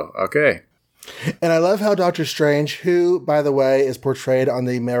TV show. Okay. And I love how Doctor Strange, who, by the way, is portrayed on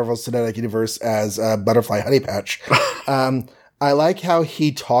the Marvel Cinematic Universe as Butterfly Honey Patch, I like how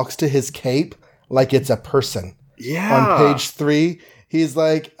he talks to his cape like it's a person. Yeah. On page 3, he's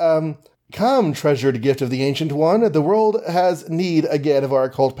like, come, treasured gift of the Ancient One. The world has need again of our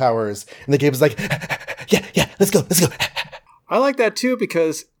occult powers. And the cape is like, yeah, let's go. I like that too,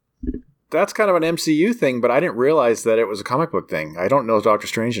 because that's kind of an MCU thing, but I didn't realize that it was a comic book thing. I don't know Doctor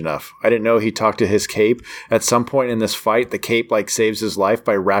Strange enough. I didn't know he talked to his cape. At some point in this fight, the cape like saves his life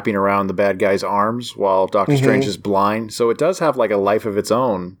by wrapping around the bad guy's arms while Doctor Strange is blind. So it does have like a life of its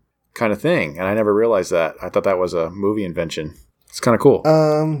own kind of thing. And I never realized that. I thought that was a movie invention. It's kind of cool.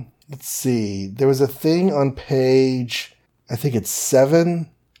 Let's see. There was a thing on page, I think it's 6.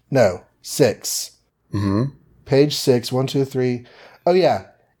 Mm-hmm. Page 6, 1, 2, 3. Oh, yeah.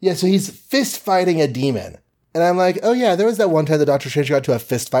 Yeah, so he's fist fighting a demon. And I'm like, oh yeah, there was that one time that Doctor Strange got to a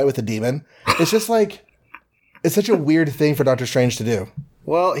fist fight with a demon. It's just like, it's such a weird thing for Doctor Strange to do.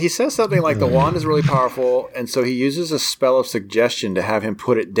 Well, he says something like the wand is really powerful, and so he uses a spell of suggestion to have him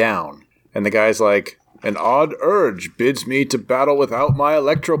put it down. And the guy's like, an odd urge bids me to battle without my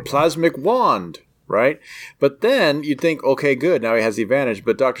electroplasmic wand, right? But then you'd think, okay, good, now he has the advantage.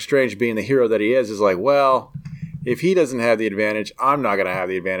 But Doctor Strange, being the hero that he is like, well, if he doesn't have the advantage, I'm not going to have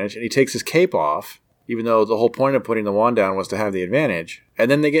the advantage. And he takes his cape off, even though the whole point of putting the wand down was to have the advantage.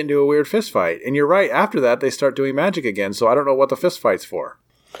 And then they get into a weird fist fight. And you're right, after that, they start doing magic again, so I don't know what the fist fight's for.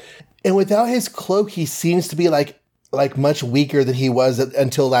 And without his cloak, he seems to be like much weaker than he was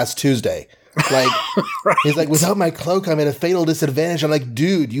until last Tuesday. Like, right. He's like, without my cloak, I'm at a fatal disadvantage. I'm like,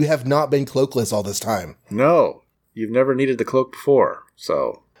 dude, you have not been cloakless all this time. No, you've never needed the cloak before,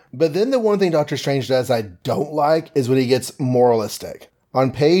 so... But then the one thing Doctor Strange does I don't like is when he gets moralistic. On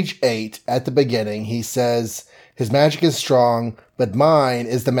page 8, at the beginning, he says, his magic is strong, but mine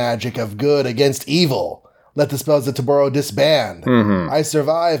is the magic of good against evil. Let the spells of tomorrow disband. Mm-hmm. I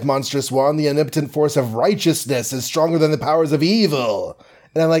survive, monstrous one. The omnipotent force of righteousness is stronger than the powers of evil.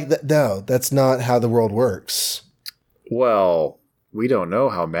 And I'm like, no, that's not how the world works. Well, we don't know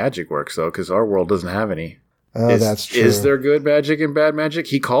how magic works, though, because our world doesn't have any. Oh, that's true. Is there good magic and bad magic?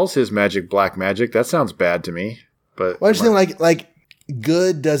 He calls his magic black magic. That sounds bad to me. But why don't you think like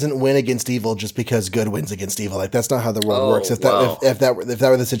good doesn't win against evil just because good wins against evil? Like that's not how the world works. If that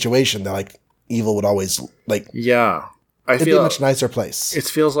were the situation, then like evil would always it'd be a much nicer place. It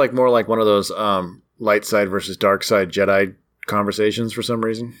feels like more like one of those light side versus dark side Jedi conversations for some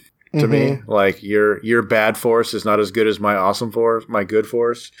reason. To me, like your bad force is not as good as my awesome force, my good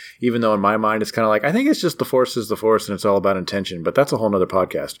force. Even though in my mind it's kind of like I think it's just the force is the force and it's all about intention. But that's a whole nother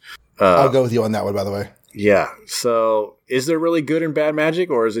podcast. I'll go with you on that one, by the way. Yeah. So is there really good and bad magic,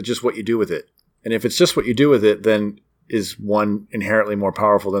 or is it just what you do with it? And if it's just what you do with it, then is one inherently more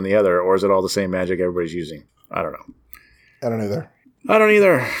powerful than the other, or is it all the same magic everybody's using? I don't know. I don't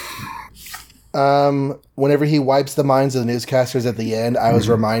either. Whenever he wipes the minds of the newscasters at the end, I was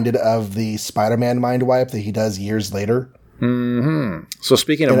reminded of the Spider-Man mind wipe that he does years later. Mm-hmm. So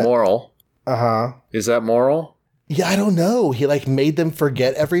speaking of moral, is that moral? Yeah, I don't know. He like made them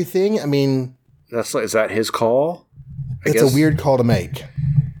forget everything. I mean, is that his call? It's a weird call to make.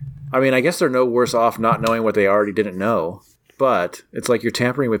 I mean, I guess they're no worse off not knowing what they already didn't know. But it's like you're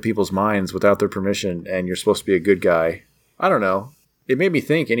tampering with people's minds without their permission, and you're supposed to be a good guy. I don't know. It made me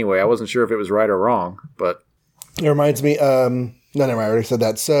think anyway. I wasn't sure if it was right or wrong, but... It reminds me... no, never mind. I already said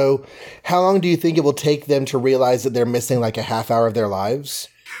that. So, how long do you think it will take them to realize that they're missing like a half hour of their lives?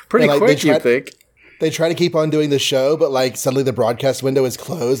 Pretty quick, you think. They try to keep on doing the show, but like suddenly the broadcast window is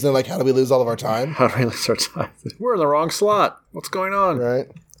closed, and they're like, how do we lose all of our time? How do we lose our time? We're in the wrong slot. What's going on? Right.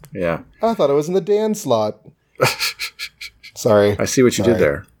 Yeah. I thought it was in the Dan slot. Sorry. I see what you did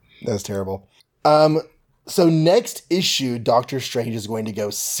there. That's terrible. So next issue, Doctor Strange is going to go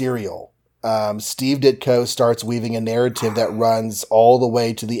serial. Steve Ditko starts weaving a narrative that runs all the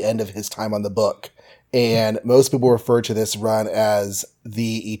way to the end of his time on the book. And most people refer to this run as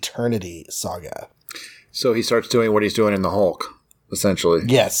the Eternity Saga. So he starts doing what he's doing in the Hulk, essentially.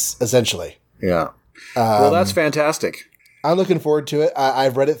 Yes, essentially. Yeah. Well, that's fantastic. I'm looking forward to it.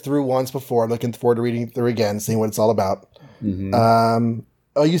 I've read it through once before. I'm looking forward to reading it through again, seeing what it's all about. Mm-hmm.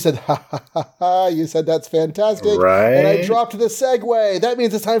 You said, ha, ha, ha, ha. You said that's fantastic. Right. And I dropped the segue. That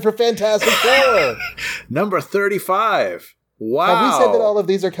means it's time for Fantastic Four. Number 35. Wow. Have we said that all of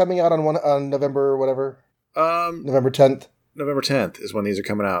these are coming out on November, whatever? November 10th? November 10th is when these are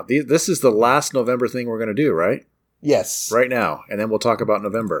coming out. This is the last November thing we're going to do, right? Yes. Right now. And then we'll talk about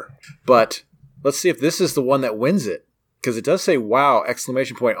November. But let's see if this is the one that wins it. Because it does say, wow,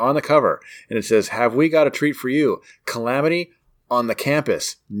 exclamation point on the cover. And it says, have we got a treat for you? Calamity on the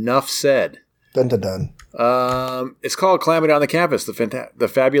Campus. Nuff said. Dun dun dun. It's called Calamity on the Campus.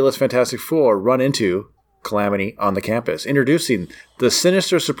 The fabulous Fantastic Four run into Calamity on the Campus. Introducing the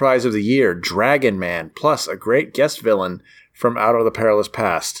sinister surprise of the year, Dragon Man, plus a great guest villain from Out of the Perilous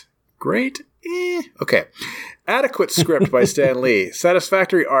Past. Great? Okay. Adequate script by Stan Lee,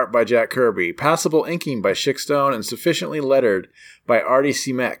 satisfactory art by Jack Kirby, passable inking by Schick Stone, and sufficiently lettered by Artie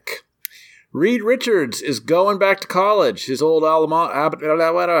Simek. Reed Richards is going back to college, his old alma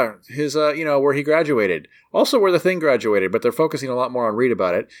mater, where he graduated. Also where the Thing graduated, but they're focusing a lot more on Reed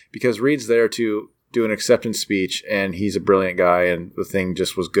about it, because Reed's there to do an acceptance speech, and he's a brilliant guy, and the Thing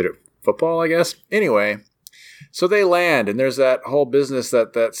just was good at football, I guess. Anyway... So they land, and there's that whole business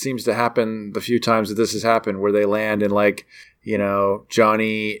that seems to happen the few times that this has happened, where they land and, like, you know,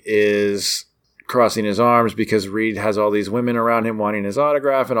 Johnny is crossing his arms because Reed has all these women around him wanting his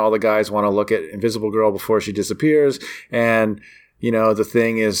autograph, and all the guys want to look at Invisible Girl before she disappears, and, you know, the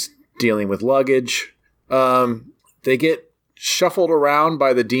Thing is dealing with luggage. They get shuffled around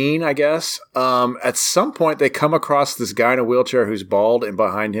by the dean, I guess. At some point, they come across this guy in a wheelchair who's bald, and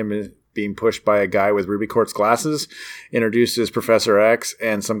behind him is being pushed by a guy with ruby quartz glasses, introduced as Professor X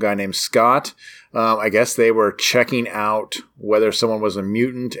and some guy named Scott. I guess they were checking out whether someone was a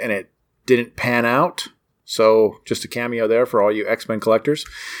mutant, and it didn't pan out. So just a cameo there for all you X-Men collectors.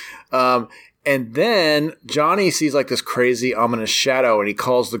 And then Johnny sees like this crazy ominous shadow, and he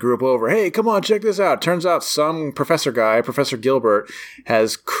calls the group over. Hey, come on, check this out. Turns out some professor guy, Professor Gilbert,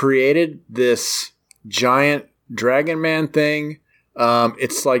 has created this giant Dragon Man thing.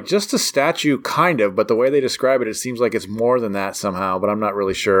 It's like just a statue, kind of, but the way they describe it, it seems like it's more than that somehow, but I'm not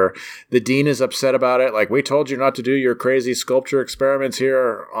really sure. The dean is upset about it. Like, we told you not to do your crazy sculpture experiments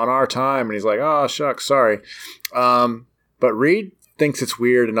here on our time. And he's like, oh, shucks, sorry. But Reed thinks it's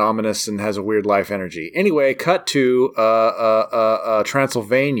weird and ominous and has a weird life energy. Anyway, cut to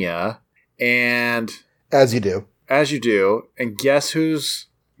Transylvania, and As you do. As you do. And guess who's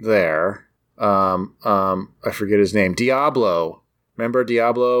there? I forget his name. Diablo. Remember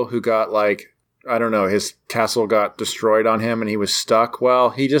Diablo, who got like, I don't know, his castle got destroyed on him and he was stuck?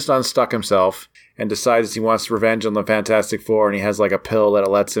 Well, he just unstuck himself and decides he wants revenge on the Fantastic Four, and he has like a pill that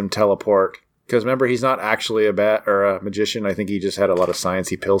lets him teleport. Because remember, he's not actually a magician. I think he just had a lot of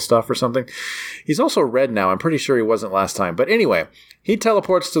sciencey pill stuff or something. He's also red now. I'm pretty sure he wasn't last time. But anyway, he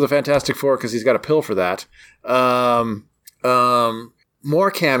teleports to the Fantastic Four because he's got a pill for that.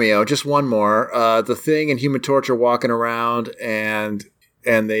 More cameo, just one more. The Thing and Human Torch are walking around, and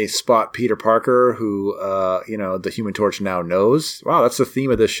they spot Peter Parker, who, the Human Torch now knows. Wow, that's the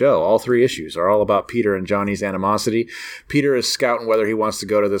theme of this show. All 3 issues are all about Peter and Johnny's animosity. Peter is scouting whether he wants to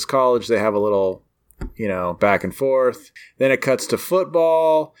go to this college. They have a little, back and forth. Then it cuts to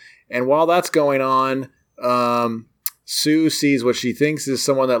football. And while that's going on, Sue sees what she thinks is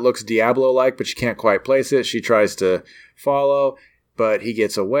someone that looks Diablo-like, but she can't quite place it. She tries to follow, but he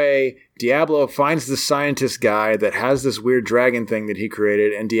gets away. Diablo finds the scientist guy that has this weird dragon thing that he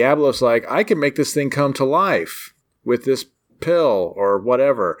created, and Diablo's like, I can make this thing come to life with this pill or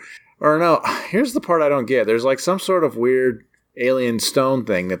whatever. Or no, here's the part I don't get. There's like some sort of weird alien stone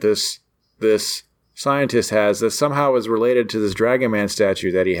thing that this scientist has that somehow is related to this Dragon Man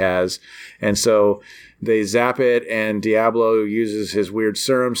statue that he has. And so they zap it, and Diablo uses his weird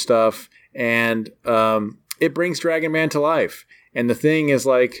serum stuff, and it brings Dragon Man to life. And the Thing is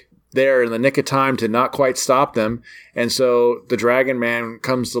like there in the nick of time to not quite stop them. And so the Dragon Man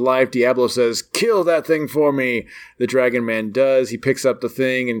comes to life. Diablo says, kill that thing for me. The Dragon Man does. He picks up the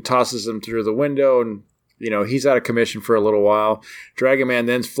Thing and tosses him through the window. And, he's out of commission for a little while. Dragon Man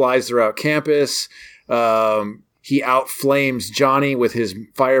then flies throughout campus. He outflames Johnny with his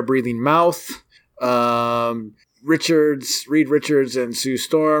fire-breathing mouth. Reed Richards and Sue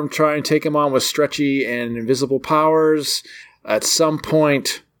Storm try and take him on with stretchy and invisible powers. At some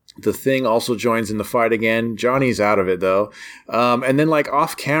point, the Thing also joins in the fight again. Johnny's out of it, though. And then, like,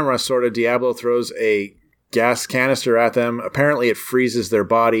 off camera, sort of, Diablo throws a gas canister at them. Apparently, it freezes their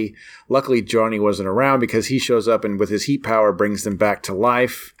body. Luckily, Johnny wasn't around because he shows up and with his heat power brings them back to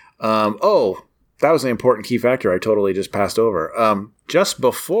life. That was an important key factor I totally just passed over. Just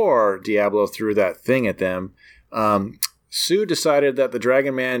before Diablo threw that thing at them, Sue decided that the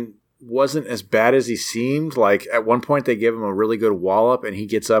Dragon Man wasn't as bad as he seemed. Like, at one point they give him a really good wallop and he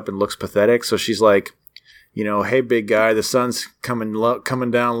gets up and looks pathetic. So she's like, hey, big guy, the sun's coming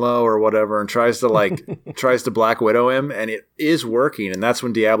down low or whatever, and tries to Black Widow him, and it is working. And that's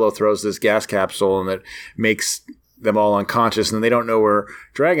when Diablo throws this gas capsule, and it makes them all unconscious, and they don't know where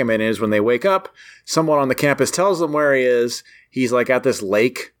Dragon Man is. When they wake up, someone on the campus tells them where he is. He's like at this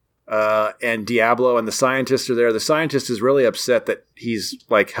lake. And Diablo and the scientists are there. The scientist is really upset that he's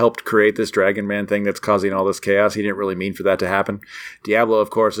like helped create this Dragon Man thing that's causing all this chaos. He didn't really mean for that to happen. Diablo, of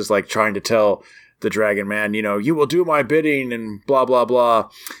course, is like trying to tell the Dragon Man, you will do my bidding and blah, blah, blah.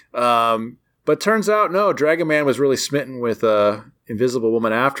 But turns out, no, Dragon Man was really smitten with Invisible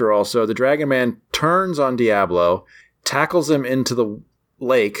Woman after all. So the Dragon Man turns on Diablo, tackles him into the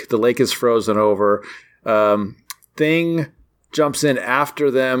lake. The lake is frozen over. Thing jumps in after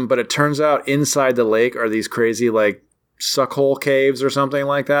them, but it turns out inside the lake are these crazy like suckhole caves or something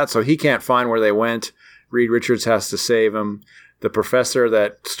like that. So he can't find where they went. Reed Richards has to save him. The professor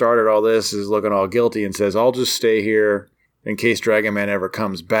that started all this is looking all guilty and says, I'll just stay here in case Dragon Man ever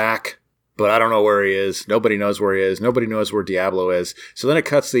comes back. But I don't know where he is. Nobody knows where he is. Nobody knows where Diablo is. So then it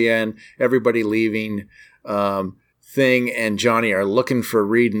cuts to the end. Everybody leaving. Thing and Johnny are looking for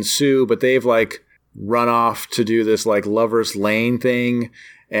Reed and Sue, but they've like run off to do this like lover's lane thing.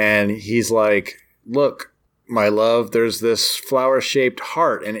 And he's like, look, my love, there's this flower-shaped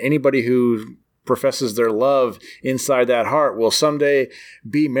heart, and anybody who professes their love inside that heart will someday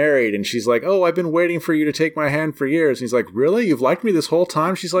be married. And she's like, oh, I've been waiting for you to take my hand for years. And he's like, really? You've liked me this whole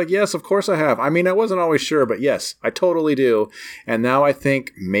time? She's like, yes, of course I have. I mean, I wasn't always sure, but yes, I totally do. And now I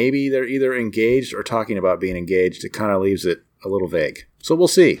think maybe they're either engaged or talking about being engaged. It kind of leaves it a little vague. So we'll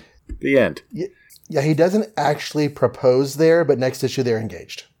see. The end. Yeah, he doesn't actually propose there, but next issue they're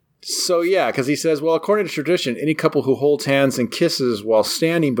engaged. So yeah, because he says, well, according to tradition, any couple who holds hands and kisses while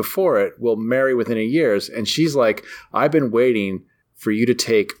standing before it will marry within a year. And she's like, I've been waiting for you to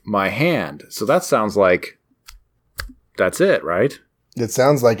take my hand. So that sounds like that's it, right? It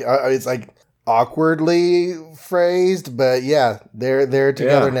sounds like it's like awkwardly phrased, but yeah, they're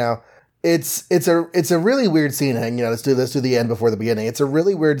together now. It's a really weird scene. Let's do the end before the beginning. It's a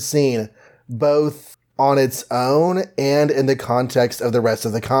really weird scene, both on its own and in the context of the rest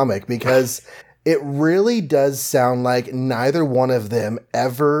of the comic, because it really does sound like neither one of them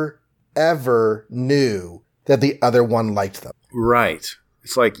ever ever knew that the other one liked them. Right.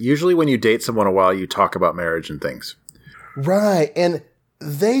 It's like usually when you date someone a while, you talk about marriage and things. Right. And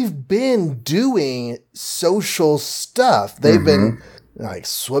they've been doing social stuff. They've been like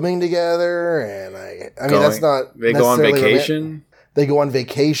swimming together, and that's not. They go on vacation. They go on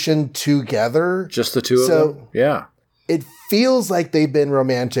vacation together. Just the two of them? Yeah. It feels like they've been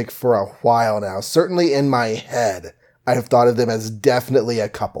romantic for a while now. Certainly in my head, I have thought of them as definitely a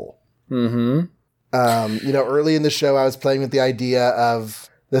couple. Mm-hmm. Early in the show, I was playing with the idea of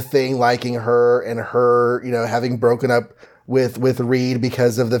the Thing liking her and her, having broken up with Reed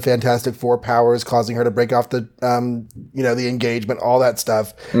because of the Fantastic Four powers causing her to break off the, the engagement, all that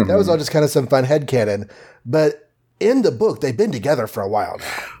stuff. Mm-hmm. That was all just kind of some fun headcanon. But in the book, they've been together for a while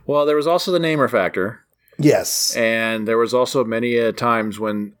now. Well, there was also the Namer factor. Yes. And there was also many times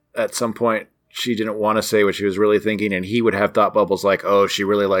when at some point she didn't want to say what she was really thinking, and he would have thought bubbles like, oh, she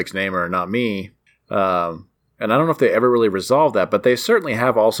really likes Namer and not me. And I don't know if they ever really resolved that, but they certainly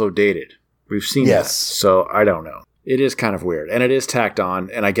have also dated. We've seen that. So I don't know. It is kind of weird, and it is tacked on.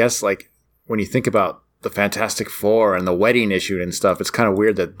 And I guess like when you think about the Fantastic Four and the wedding issue and stuff, it's kind of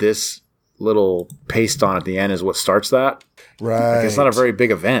weird that this little paste on at the end is what starts that. Right. Like, it's not a very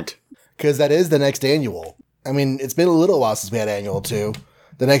big event. Because that is the next annual. I mean, it's been a little while since we had annual 2.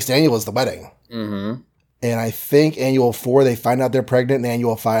 The next annual is the wedding. Mm-hmm. And I think annual 4, they find out they're pregnant, and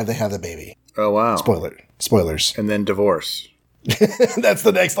annual 5, they have the baby. Oh, wow. Spoilers. And then divorce. That's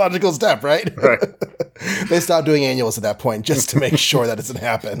the next logical step, right? Right. They stop doing annuals at that point just to make sure that doesn't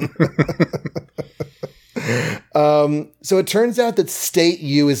happen. So it turns out that State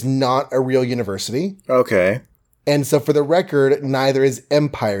U is not a real university. Okay. And so for the record, neither is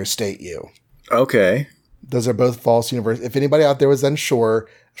Empire State U. Okay. Those are both false universities. If anybody out there was unsure,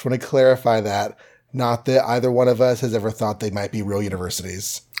 I just want to clarify that. Not that either one of us has ever thought they might be real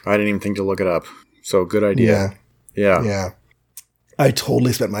universities. I didn't even think to look it up. So good idea. Yeah. I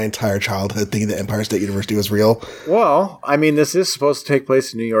totally spent my entire childhood thinking that Empire State University was real. Well, I mean, this is supposed to take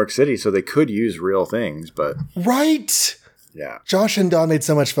place in New York City, so they could use real things, but... Right! Yeah. Josh and Don made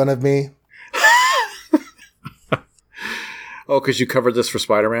so much fun of me. Oh, because you covered this for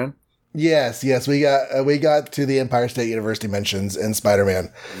Spider-Man? Yes. We got to the Empire State University mentions in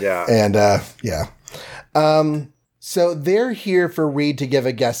Spider-Man. Yeah. And, so they're here for Reed to give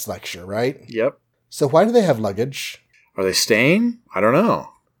a guest lecture, right? Yep. So why do they have luggage? Are they staying? I don't know.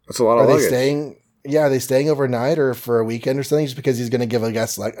 That's a lot of luggage. Are they staying overnight or for a weekend or something just because he's going to give a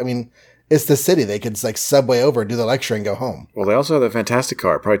guest lecture? I mean, it's the city. They could like subway over, do the lecture, and go home. Well, they also have the Fantastic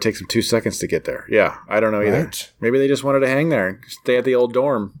Car. It probably takes them 2 seconds to get there. Yeah, I don't know either. Right. Maybe they just wanted to hang there and stay at the old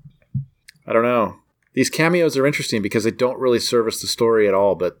dorm. I don't know. These cameos are interesting because they don't really service the story at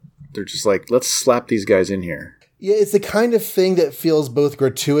all, but they're just like, let's slap these guys in here. Yeah, it's the kind of thing that feels both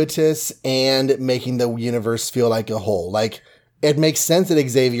gratuitous and making the universe feel like a whole. Like, it makes sense that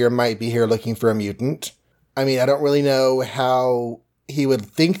Xavier might be here looking for a mutant. I mean, I don't really know how he would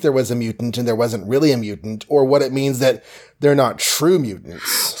think there was a mutant and there wasn't really a mutant, or what it means that they're not true mutants.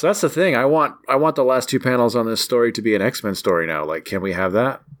 So that's the thing. I want the last 2 panels on this story to be an X-Men story now. Like, can we have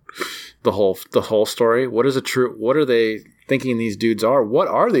that? The whole story? What are they thinking these dudes are? What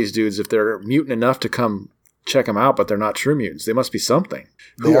are these dudes if they're mutant enough to come check them out, but they're not true mutants? They must be something.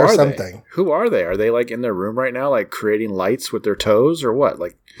 Who are something. Who are they? Are they like in their room right now, like creating lights with their toes or what?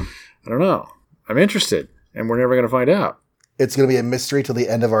 Like, I don't know. I'm interested, and we're never going to find out. It's going to be a mystery till the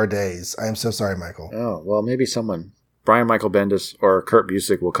end of our days. I am so sorry, Michael. Oh, well, maybe Brian Michael Bendis or Kurt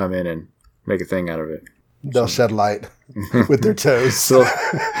Busiek will come in and make a thing out of it. They'll shed light with their toes.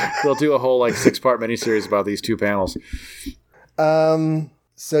 They'll do a whole like 6-part miniseries about these 2 panels.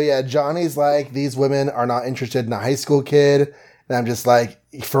 So yeah, Johnny's like, these women are not interested in a high school kid. And I'm just like,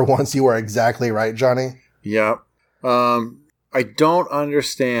 for once you are exactly right, Johnny. Yeah. I don't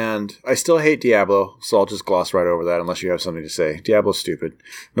understand. I still hate Diablo, so I'll just gloss right over that unless you have something to say. Diablo's stupid.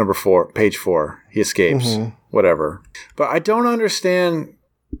 Number 4, page 4. He escapes. Mm-hmm. Whatever. But I don't understand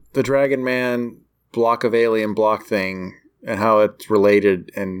the Dragon Man block of alien block thing and how it's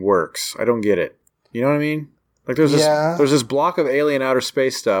related and works. I don't get it. You know what I mean? Like there's this block of alien outer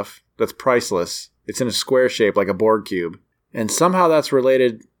space stuff that's priceless. It's in a square shape like a Borg cube. And somehow that's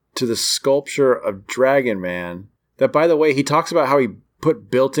related to the sculpture of Dragon Man. That, by the way, he talks about how he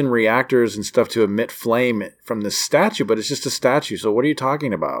put built-in reactors and stuff to emit flame from the statue, but it's just a statue. So what are you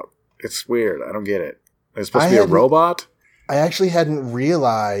talking about? It's weird. I don't get it. It's supposed to be a robot? I actually hadn't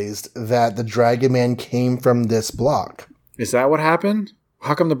realized that the Dragon Man came from this block. Is that what happened?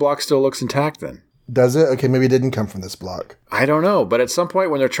 How come the block still looks intact then? Does it? Okay, maybe it didn't come from this block. I don't know, but at some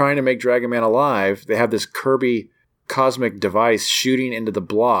point when they're trying to make Dragon Man alive, they have this Kirby cosmic device shooting into the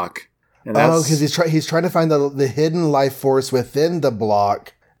block. And that's, because he's trying to find the hidden life force within the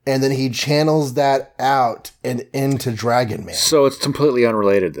block, and then he channels that out and into Dragon Man. so it's completely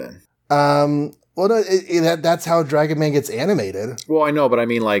unrelated then. Well, no, that's how Dragon Man gets animated. Well, I know, but I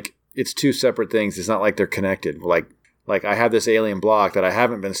mean, like, it's two separate things. It's not like they're connected. Like I have this alien block that I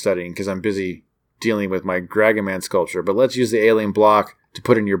haven't been studying because I'm busy dealing with my Dragon Man sculpture. But let's use the alien block to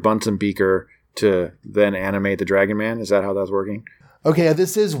put in your Bunsen beaker to then animate the Dragon Man. Is that how that's working? Okay,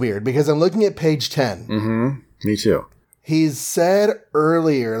 this is weird because I'm looking at page 10. Mm-hmm. Me too. He's said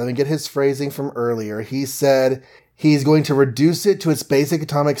earlier, let me get his phrasing from earlier. He said he's going to reduce it to its basic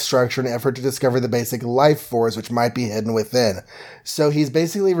atomic structure in an effort to discover the basic life force, which might be hidden within. So he's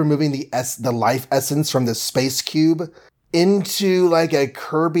basically removing the life essence from the space cube into like a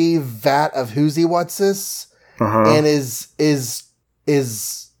Kirby vat of Whoozy Whatsis, and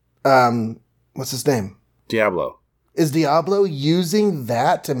what's his name? Diablo. Is Diablo using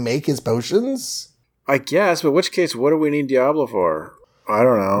that to make his potions? I guess, but in which case, what do we need Diablo for? I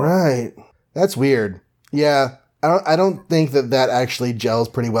don't know. Right. That's weird. Yeah. I don't think that actually gels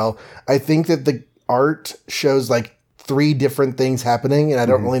pretty well. I think that the art shows like 3 different things happening, and I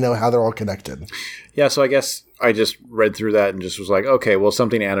don't really know how they're all connected. Yeah, so I guess I just read through that and just was like, okay, well,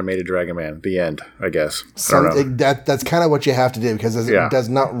 something animated Dragon Man. The end, I guess. That's kind of what you have to do because it does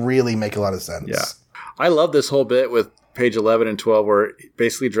not really make a lot of sense. Yeah. I love this whole bit with page 11 and 12 where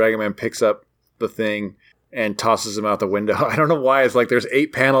basically Dragon Man picks up the thing and tosses him out the window. I don't know why. It's like there's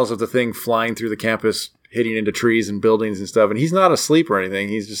 8 panels of the thing flying through the campus, hitting into trees and buildings and stuff. And he's not asleep or anything.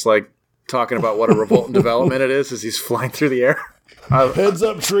 He's just like talking about what a revoltant development it is as he's flying through the air. Heads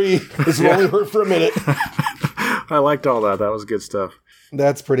up, tree. This will only hurt for a minute. I liked all that. That was good stuff.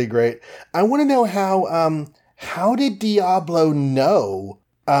 That's pretty great. I want to know how did Diablo know?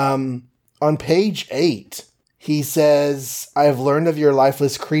 On page 8, he says, I have learned of your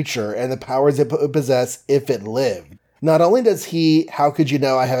lifeless creature and the powers it would possess if it lived. Not only how could you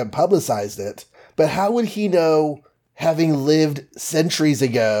know I haven't publicized it, but how would he know having lived centuries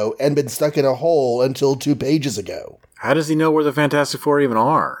ago and been stuck in a hole until 2 pages ago? How does he know where the Fantastic Four even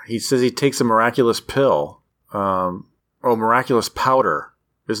are? He says he takes a miraculous pill, miraculous powder.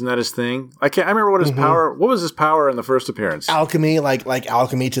 Isn't that his thing? I remember what his power. What was his power in the first appearance? Alchemy, like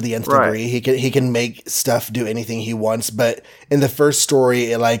alchemy to the nth degree. He can make stuff do anything he wants. But in the first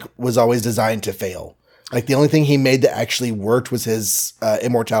story, it was always designed to fail. Like the only thing he made that actually worked was his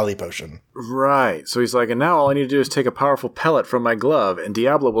immortality potion. Right. So he's like, and now all I need to do is take a powerful pellet from my glove, and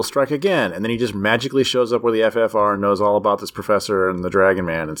Diablo will strike again. And then he just magically shows up where the FF are and knows all about this professor and the Dragon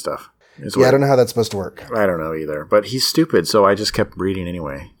Man and stuff. I don't know how that's supposed to work. I don't know either. But he's stupid, so I just kept reading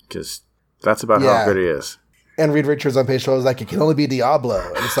anyway, because that's about how good he is. And Reed Richards on page 12 is like, it can only be Diablo.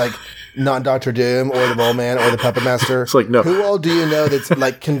 And it's like, not Dr. Doom or the Mole Man or the Puppet Master. It's like, no. Who all do you know that's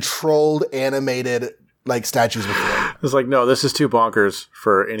like controlled, animated, like statues before? It's like, no, this is too bonkers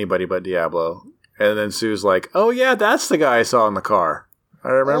for anybody but Diablo. And then Sue's like, oh yeah, that's the guy I saw in the car. I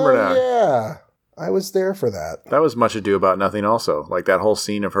remember now. Yeah, I was there for that. That was Much Ado About Nothing also. Like that whole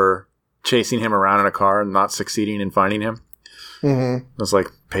scene of her chasing him around in a car and not succeeding in finding him. Mm-hmm. That's like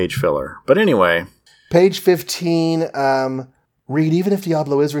page filler. But anyway. Page 15, Reed, even if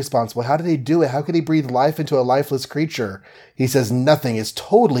Diablo is responsible, how did he do it? How could he breathe life into a lifeless creature? He says nothing is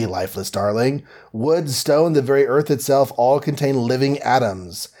totally lifeless, darling. Wood, stone, the very earth itself all contain living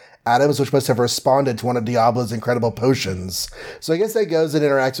atoms. Atoms which must have responded to one of Diablo's incredible potions. So I guess that goes and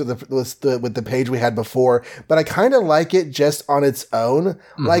interacts with the page we had before, but I kind of like it just on its own.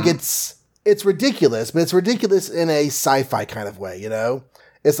 Mm-hmm. Like it's ridiculous, but it's ridiculous in a sci-fi kind of way, you know?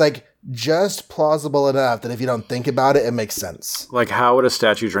 It's like just plausible enough that if you don't think about it, it makes sense. Like how would a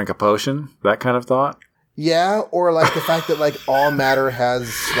statue drink a potion? That kind of thought? Yeah, or like the fact that like all matter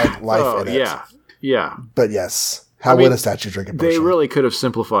has like life in it. Yeah. But yes. How would a statue drink a potion? They really could have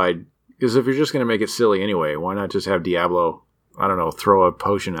simplified, because if you're just going to make it silly anyway, why not just have Diablo, I don't know, throw a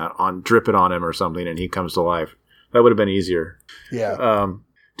potion drip it on him or something and he comes to life? That would have been easier. Yeah.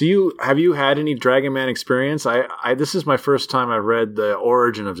 Have you had any Dragon Man experience? This is my first time I've read the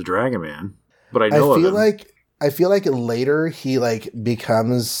origin of the Dragon Man, but I know of him. I feel like later he like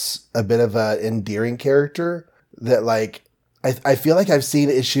becomes a bit of an endearing character that like, I feel like I've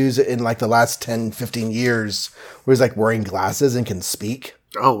seen issues in like the last 10, 15 years where he's like wearing glasses and can speak.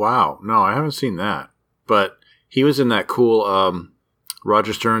 Oh, wow. No, I haven't seen that. But he was in that cool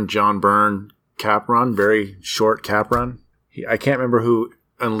Roger Stern, John Byrne Cap run, very short Cap run. I can't remember who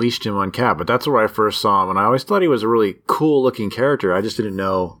unleashed him on Cap, but that's where I first saw him. And I always thought he was a really cool looking character. I just didn't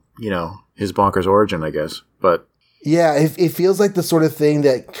know, his bonkers origin, I guess. But yeah, it feels like the sort of thing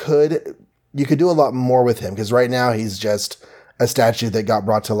that you could do a lot more with him, because right now he's just a statue that got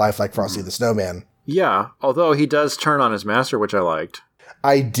brought to life like Frosty the Snowman. Yeah, although he does turn on his master, which I liked.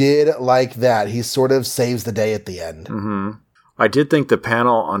 I did like that. He sort of saves the day at the end. Mm-hmm. I did think the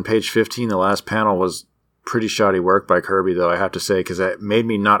panel on page 15, the last panel, was pretty shoddy work by Kirby, though, I have to say, because it made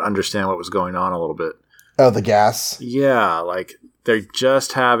me not understand what was going on a little bit. Oh, the gas? Yeah, like, they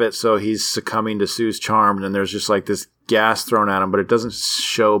just have it so he's succumbing to Sue's charm, and then there's just, like, this gas thrown at him, but it doesn't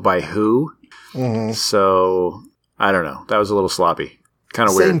show by who. Mm-hmm. So, I don't know. That was a little sloppy. Kind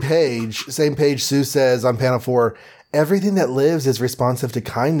of weird. Same page, Sue says on panel 4, everything that lives is responsive to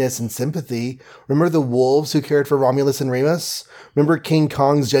kindness and sympathy. Remember the wolves who cared for Romulus and Remus? Remember King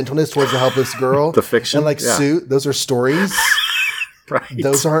Kong's gentleness towards the helpless girl? The fiction? And Sue, those are stories. Right.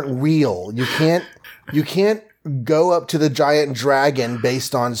 Those aren't real. You can't go up to the giant dragon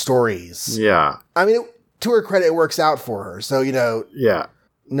based on stories. Yeah. I mean, to her credit, it works out for her. So, yeah.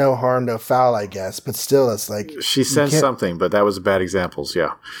 No harm, no foul, I guess. But still, it's like... She sensed something, but that was bad examples,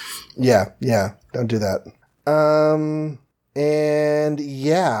 yeah. Yeah. Don't do that. And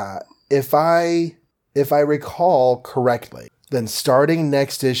yeah, if I recall correctly, then starting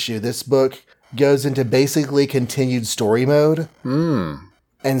next issue, this book goes into basically continued story mode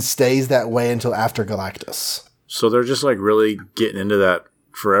and stays that way until after Galactus. So they're just like really getting into that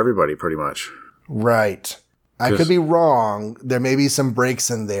for everybody pretty much. Right. I could be wrong. There may be some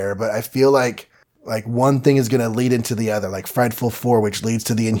breaks in there, but I feel like one thing is going to lead into the other, like Frightful Four, which leads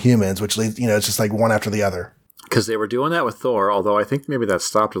to the Inhumans, which leads, it's just like one after the other. Because they were doing that with Thor, although I think maybe that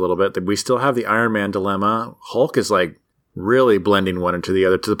stopped a little bit. We still have the Iron Man dilemma. Hulk is like really blending one into the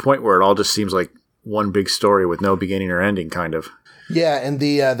other to the point where it all just seems like one big story with no beginning or ending, kind of. Yeah, and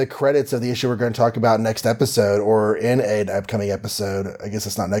the credits of the issue we're going to talk about next episode, or in an upcoming episode, I guess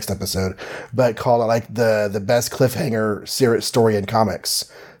it's not next episode, but call it like the best cliffhanger story in comics.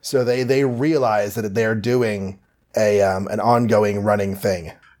 So they realize that they're doing an ongoing running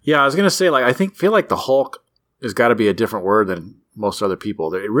thing. Yeah, I was going to say, feel like the Hulk has got to be a different word than most other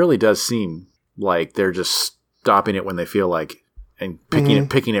people. It really does seem like they're just stopping it when they feel like, and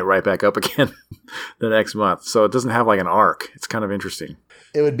picking it right back up again the next month. So it doesn't have like an arc. It's kind of interesting.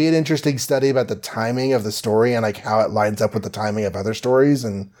 It would be an interesting study about the timing of the story and like how it lines up with the timing of other stories.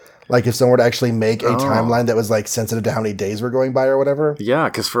 And like if someone were to actually make a timeline that was like sensitive to how many days were going by or whatever. Yeah,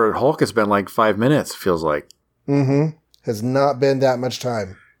 because for Hulk, it's been like 5 minutes, feels like. Mm-hmm. Has not been that much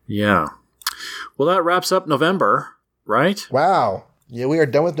time. Yeah. Well, that wraps up November, right? Wow. Yeah, we are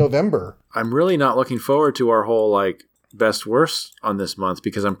done with November. I'm really not looking forward to our whole like best worst on this month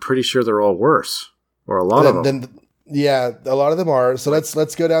because I'm pretty sure they're all worse, or a lot of them. Yeah, a lot of them are. So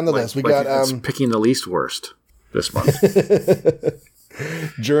let's go down the list. We got picking the least worst this month.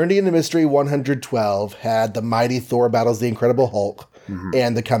 Journey into Mystery 112 had The Mighty Thor battles the Incredible Hulk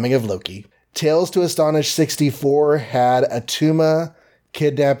and The Coming of Loki. Tales to Astonish 64 had Atuma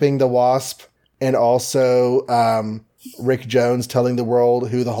kidnapping the Wasp and also Rick Jones telling the world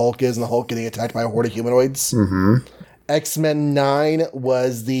who the Hulk is and the Hulk getting attacked by a horde of humanoids. Mm-hmm. X-Men 9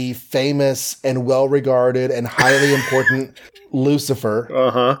 was the famous and well-regarded and highly important Lucifer.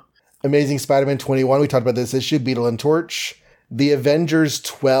 Uh-huh. Amazing Spider-Man 21, we talked about this issue, Beetle and Torch. The Avengers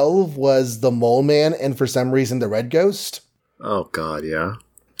 12 was the Mole Man and for some reason the Red Ghost. Oh, God, yeah.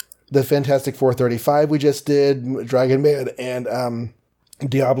 The Fantastic Four 35 we just did, Dragon Man and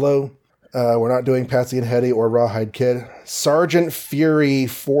Diablo. We're not doing Patsy and Hetty or Rawhide Kid. Sergeant Fury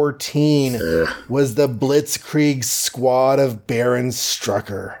 14 was the Blitzkrieg squad of Baron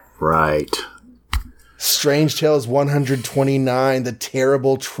Strucker. Right. Strange Tales 129, the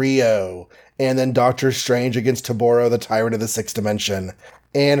Terrible Trio. And then Doctor Strange against Taboro, the Tyrant of the Sixth Dimension.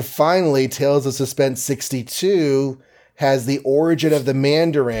 And finally, Tales of Suspense 62 has the origin of the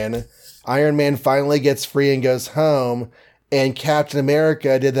Mandarin. Iron Man finally gets free and goes home. And Captain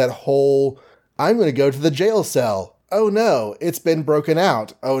America did that whole, I'm going to go to the jail cell. Oh no, it's been broken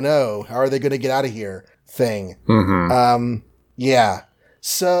out. Oh no, how are they going to get out of here thing. Mm-hmm. Yeah.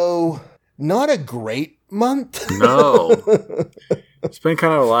 So, not a great month. No. It's been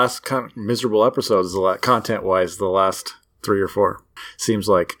kind of the last kind of miserable episodes, content-wise, the last 3 or 4. Seems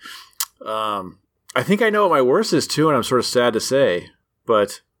like. I think I know what my worst is, too, and I'm sort of sad to say.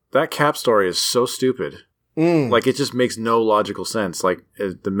 But that Cap story is so stupid. Like, it just makes no logical sense, like,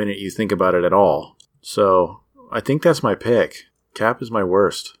 the minute you think about it at all. So, I think that's my pick. Cap is my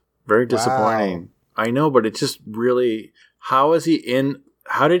worst. Very disappointing. Wow. I know, but it just really... How is he in...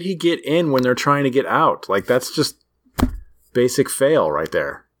 How did he get in when they're trying to get out? Like, that's just basic fail right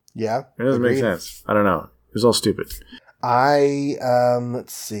there. Yeah. It doesn't make sense. I don't know. It was all stupid.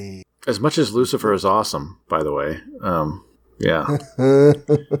 Let's see. As much as Lucifer is awesome, by the way, Yeah.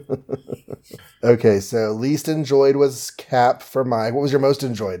 Okay, so least enjoyed was Cap for Mike. What was your most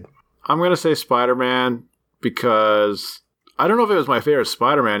enjoyed? I'm going to say Spider-Man because I don't know if it was my favorite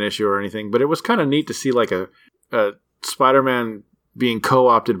Spider-Man issue or anything, but it was kind of neat to see like a Spider-Man being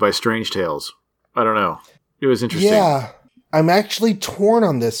co-opted by Strange Tales. I don't know. It was interesting. Yeah. I'm actually torn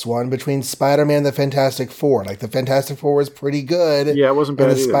on this one between Spider-Man and the Fantastic Four. Like, the Fantastic Four was pretty good. Yeah, it wasn't bad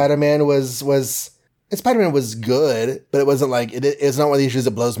and the either. Spider-Man Spider-Man was good, but it wasn't like, it's not one of the issues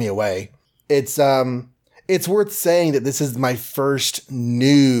that blows me away. It's worth saying that this is my first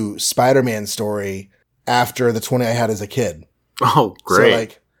new Spider-Man story after the 20 I had as a kid. Oh, great. So,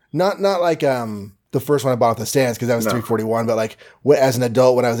 like, not like, the first one I bought at the stands because that was 341, but like as an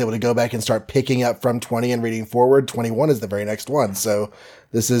adult, when I was able to go back and start picking up from 20 and reading forward, 21 is the very next one. So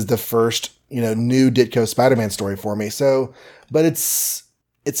this is the first, new Ditko Spider-Man story for me. So, but it's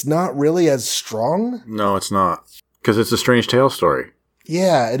not really as strong. No, it's not. Because it's a Strange Tales story.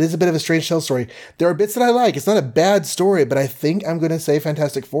 Yeah, it is a bit of a Strange Tales story. There are bits that I like. It's not a bad story, but I think I'm going to say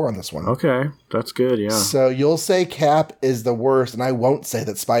Fantastic Four on this one. Okay, that's good, yeah. So you'll say Cap is the worst, and I won't say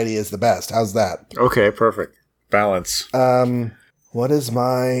that Spidey is the best. How's that? Okay, perfect. Balance. What is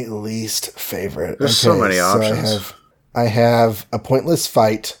my least favorite? There's so many options. So I have a pointless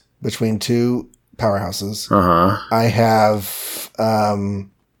fight between two powerhouses. Uh-huh. I have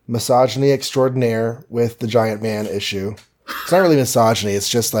misogyny extraordinaire with the Giant Man issue. It's not really misogyny. It's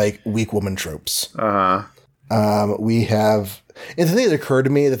just like weak woman tropes. Uh-huh. We have, and the thing that occurred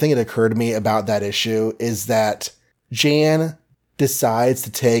to me about that issue is that Jan decides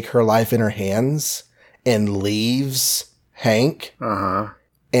to take her life in her hands and leaves Hank. Uh-huh.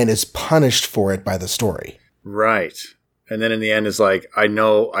 And is punished for it by the story. Right. And then in the end is like, I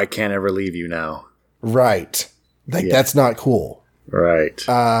know I can't ever leave you now. Right. Like, that's not cool. Right.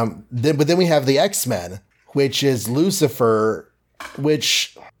 But then we have the X-Men, which is Lucifer,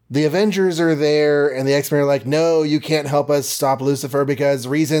 which the Avengers are there, and the X-Men are like, no, you can't help us stop Lucifer because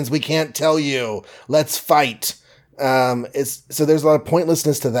reasons we can't tell you. Let's fight. So there's a lot of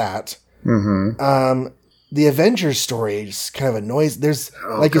pointlessness to that. Mm-hmm. The Avengers story just kind of annoys. There's,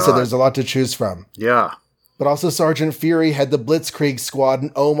 you said, there's a lot to choose from. Yeah. But also Sergeant Fury had the Blitzkrieg squad,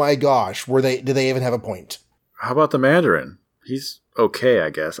 and oh my gosh, did they even have a point? How about the Mandarin? He's okay,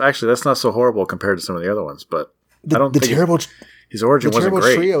 I guess. Actually, that's not so horrible compared to some of the other ones, but I don't think his origin wasn't great. The Terrible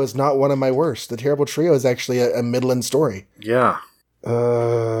Trio is not one of my worst. The Terrible Trio is actually a middling story. Yeah.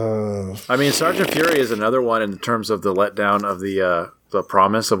 I mean, Sergeant Fury is another one in terms of the letdown of the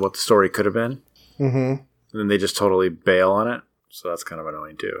promise of what the story could have been. Mm-hmm. And then they just totally bail on it. So that's kind of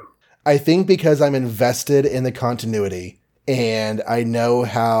annoying too. I think because I'm invested in the continuity and I know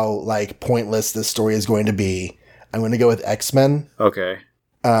how like pointless this story is going to be, I'm going to go with X-Men. Okay.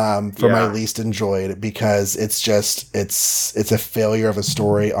 For my least enjoyed because it's a failure of a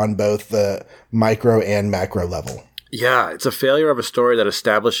story on both the micro and macro level. Yeah, it's a failure of a story that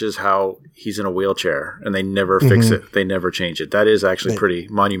establishes how he's in a wheelchair and they never fix it. They never change it. That is actually pretty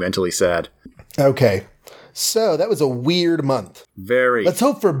monumentally sad. Okay. So that was a weird month. Very. Let's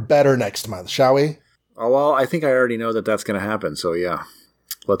hope for better next month, shall we? Oh, well, I think I already know that that's going to happen. So yeah,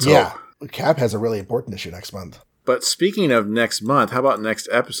 let's hope. Cap has a really important issue next month. But speaking of next month, how about next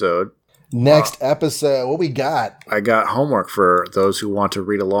episode? Episode, what we got? I got homework for those who want to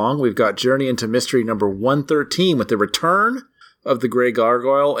read along. We've got Journey into Mystery number 113 with the return of the Grey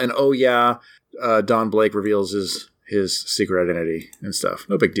Gargoyle. And oh yeah, Don Blake reveals his secret identity and stuff.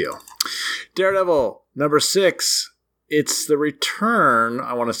 No big deal. Daredevil number 6. It's the return,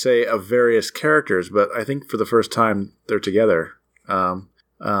 I want to say, of various characters, but I think for the first time they're together. And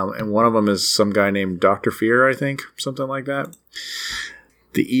one of them is some guy named Dr. Fear, I think, something like that.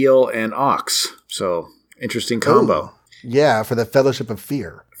 The Eel and Ox. So, interesting combo. Ooh, yeah, for the Fellowship of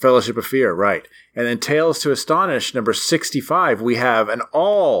Fear. Fellowship of Fear, right. And then Tales to Astonish, number 65, we have an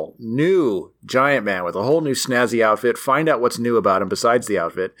all-new Giant Man with a whole new snazzy outfit. Find out what's new about him besides the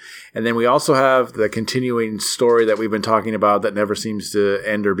outfit. And then we also have the continuing story that we've been talking about that never seems to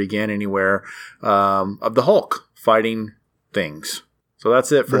end or begin anywhere, of the Hulk fighting things. So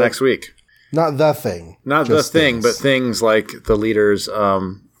that's it for next week. Not the thing. Not the thing, but things like the leader's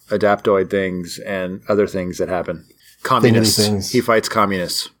adaptoid things and other things that happen. Communists. Things. He fights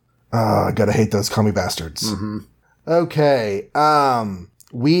communists. I gotta hate those commie bastards. Mm-hmm. Okay.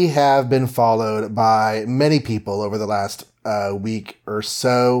 We have been followed by many people over the last week or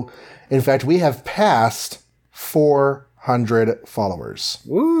so. In fact, we have passed 400 followers.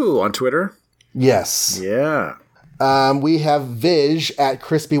 Woo! On Twitter? Yes. Yeah. We have Viz at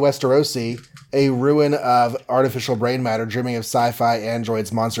Crispy Westerosi, a ruin of artificial brain matter, dreaming of sci-fi,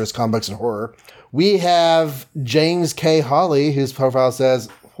 androids, monsters, comic books, and horror. We have James K. Hawley, whose profile says,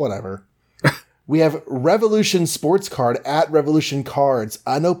 whatever. We have Revolution Sports Card at Revolution Cards.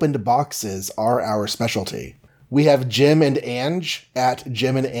 Unopened boxes are our specialty. We have Jim and Ange at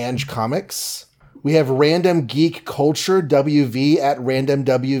Jim and Ange Comics. We have Random Geek Culture, WV at Random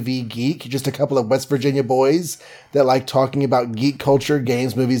WV Geek. Just a couple of West Virginia boys that like talking about geek culture,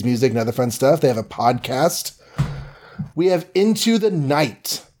 games, movies, music, and other fun stuff. They have a podcast. We have Into the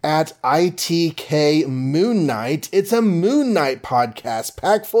Night at ITK Moon Knight. It's a Moon Knight podcast,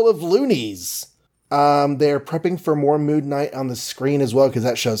 packed full of loonies. They're prepping for more Moon Knight on the screen as well, because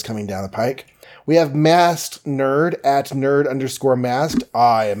that show's coming down the pike. We have Masked Nerd at nerd_masked.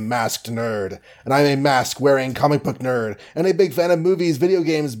 I am Masked Nerd, and I'm a mask-wearing comic book nerd, and a big fan of movies, video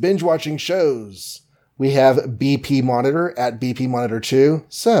games, binge-watching shows. We have BP Monitor at BP Monitor 2.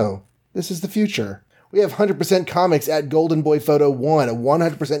 So, this is the future. We have 100% Comics at Golden Boy Photo 1.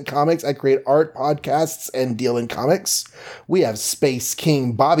 100% Comics. I create art, podcasts, and deal in comics. We have Space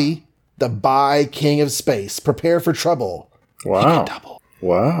King Bobby, the Bi King of Space. Prepare for trouble. Wow.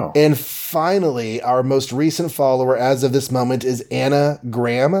 Wow. And finally, our most recent follower as of this moment is Anna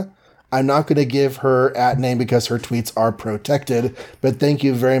Graham. I'm not going to give her @name because her tweets are protected, but thank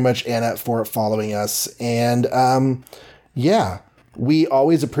you very much, Anna, for following us. And yeah, we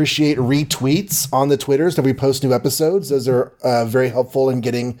always appreciate retweets on the Twitters that we post new episodes. Those are very helpful in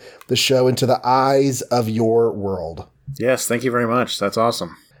getting the show into the eyes of your world. Yes, thank you very much. That's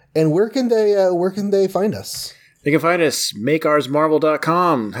awesome. And where can they find us? They can find us,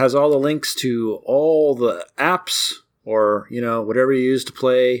 makeoursmarvel.com. Has all the links to all the apps or, whatever you use to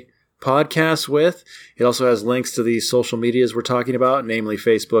play podcasts with. It also has links to the social medias we're talking about, namely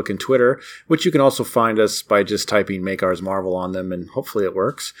Facebook and Twitter, which you can also find us by just typing Make Ours Marvel on them, and hopefully it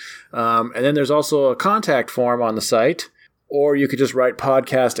works. And then there's also a contact form on the site, or you could just write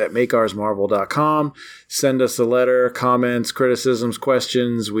podcast at makeoursmarvel.com. Send us a letter, comments, criticisms,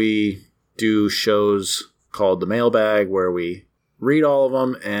 questions. We do shows called The Mailbag, where we read all of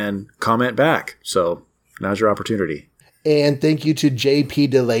them and comment back. So now's your opportunity. And thank you to JP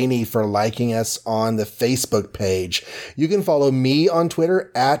Delaney for liking us on the Facebook page. You can follow me on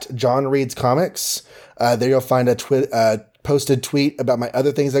Twitter at John Reads Comics. There you'll find a posted tweet about my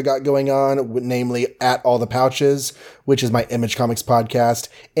other things I got going on, namely at All the Pouches, which is my Image Comics podcast,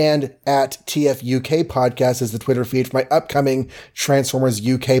 and at TFUK Podcast is the Twitter feed for my upcoming Transformers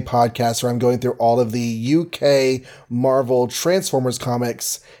UK podcast, where I'm going through all of the UK Marvel Transformers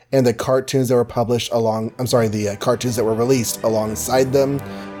comics and the cartoons that were the cartoons that were released alongside them.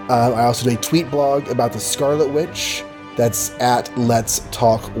 I also do a tweet blog about the Scarlet Witch. That's at Let's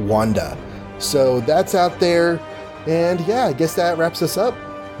Talk Wanda. So that's out there. And yeah, I guess that wraps us up.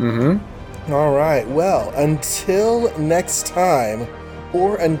 Mm-hmm. All right. Well, until next time,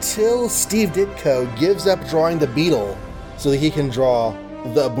 or until Steve Ditko gives up drawing the Beetle so that he can draw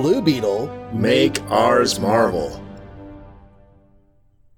the Blue Beetle, Make Ours Marvel.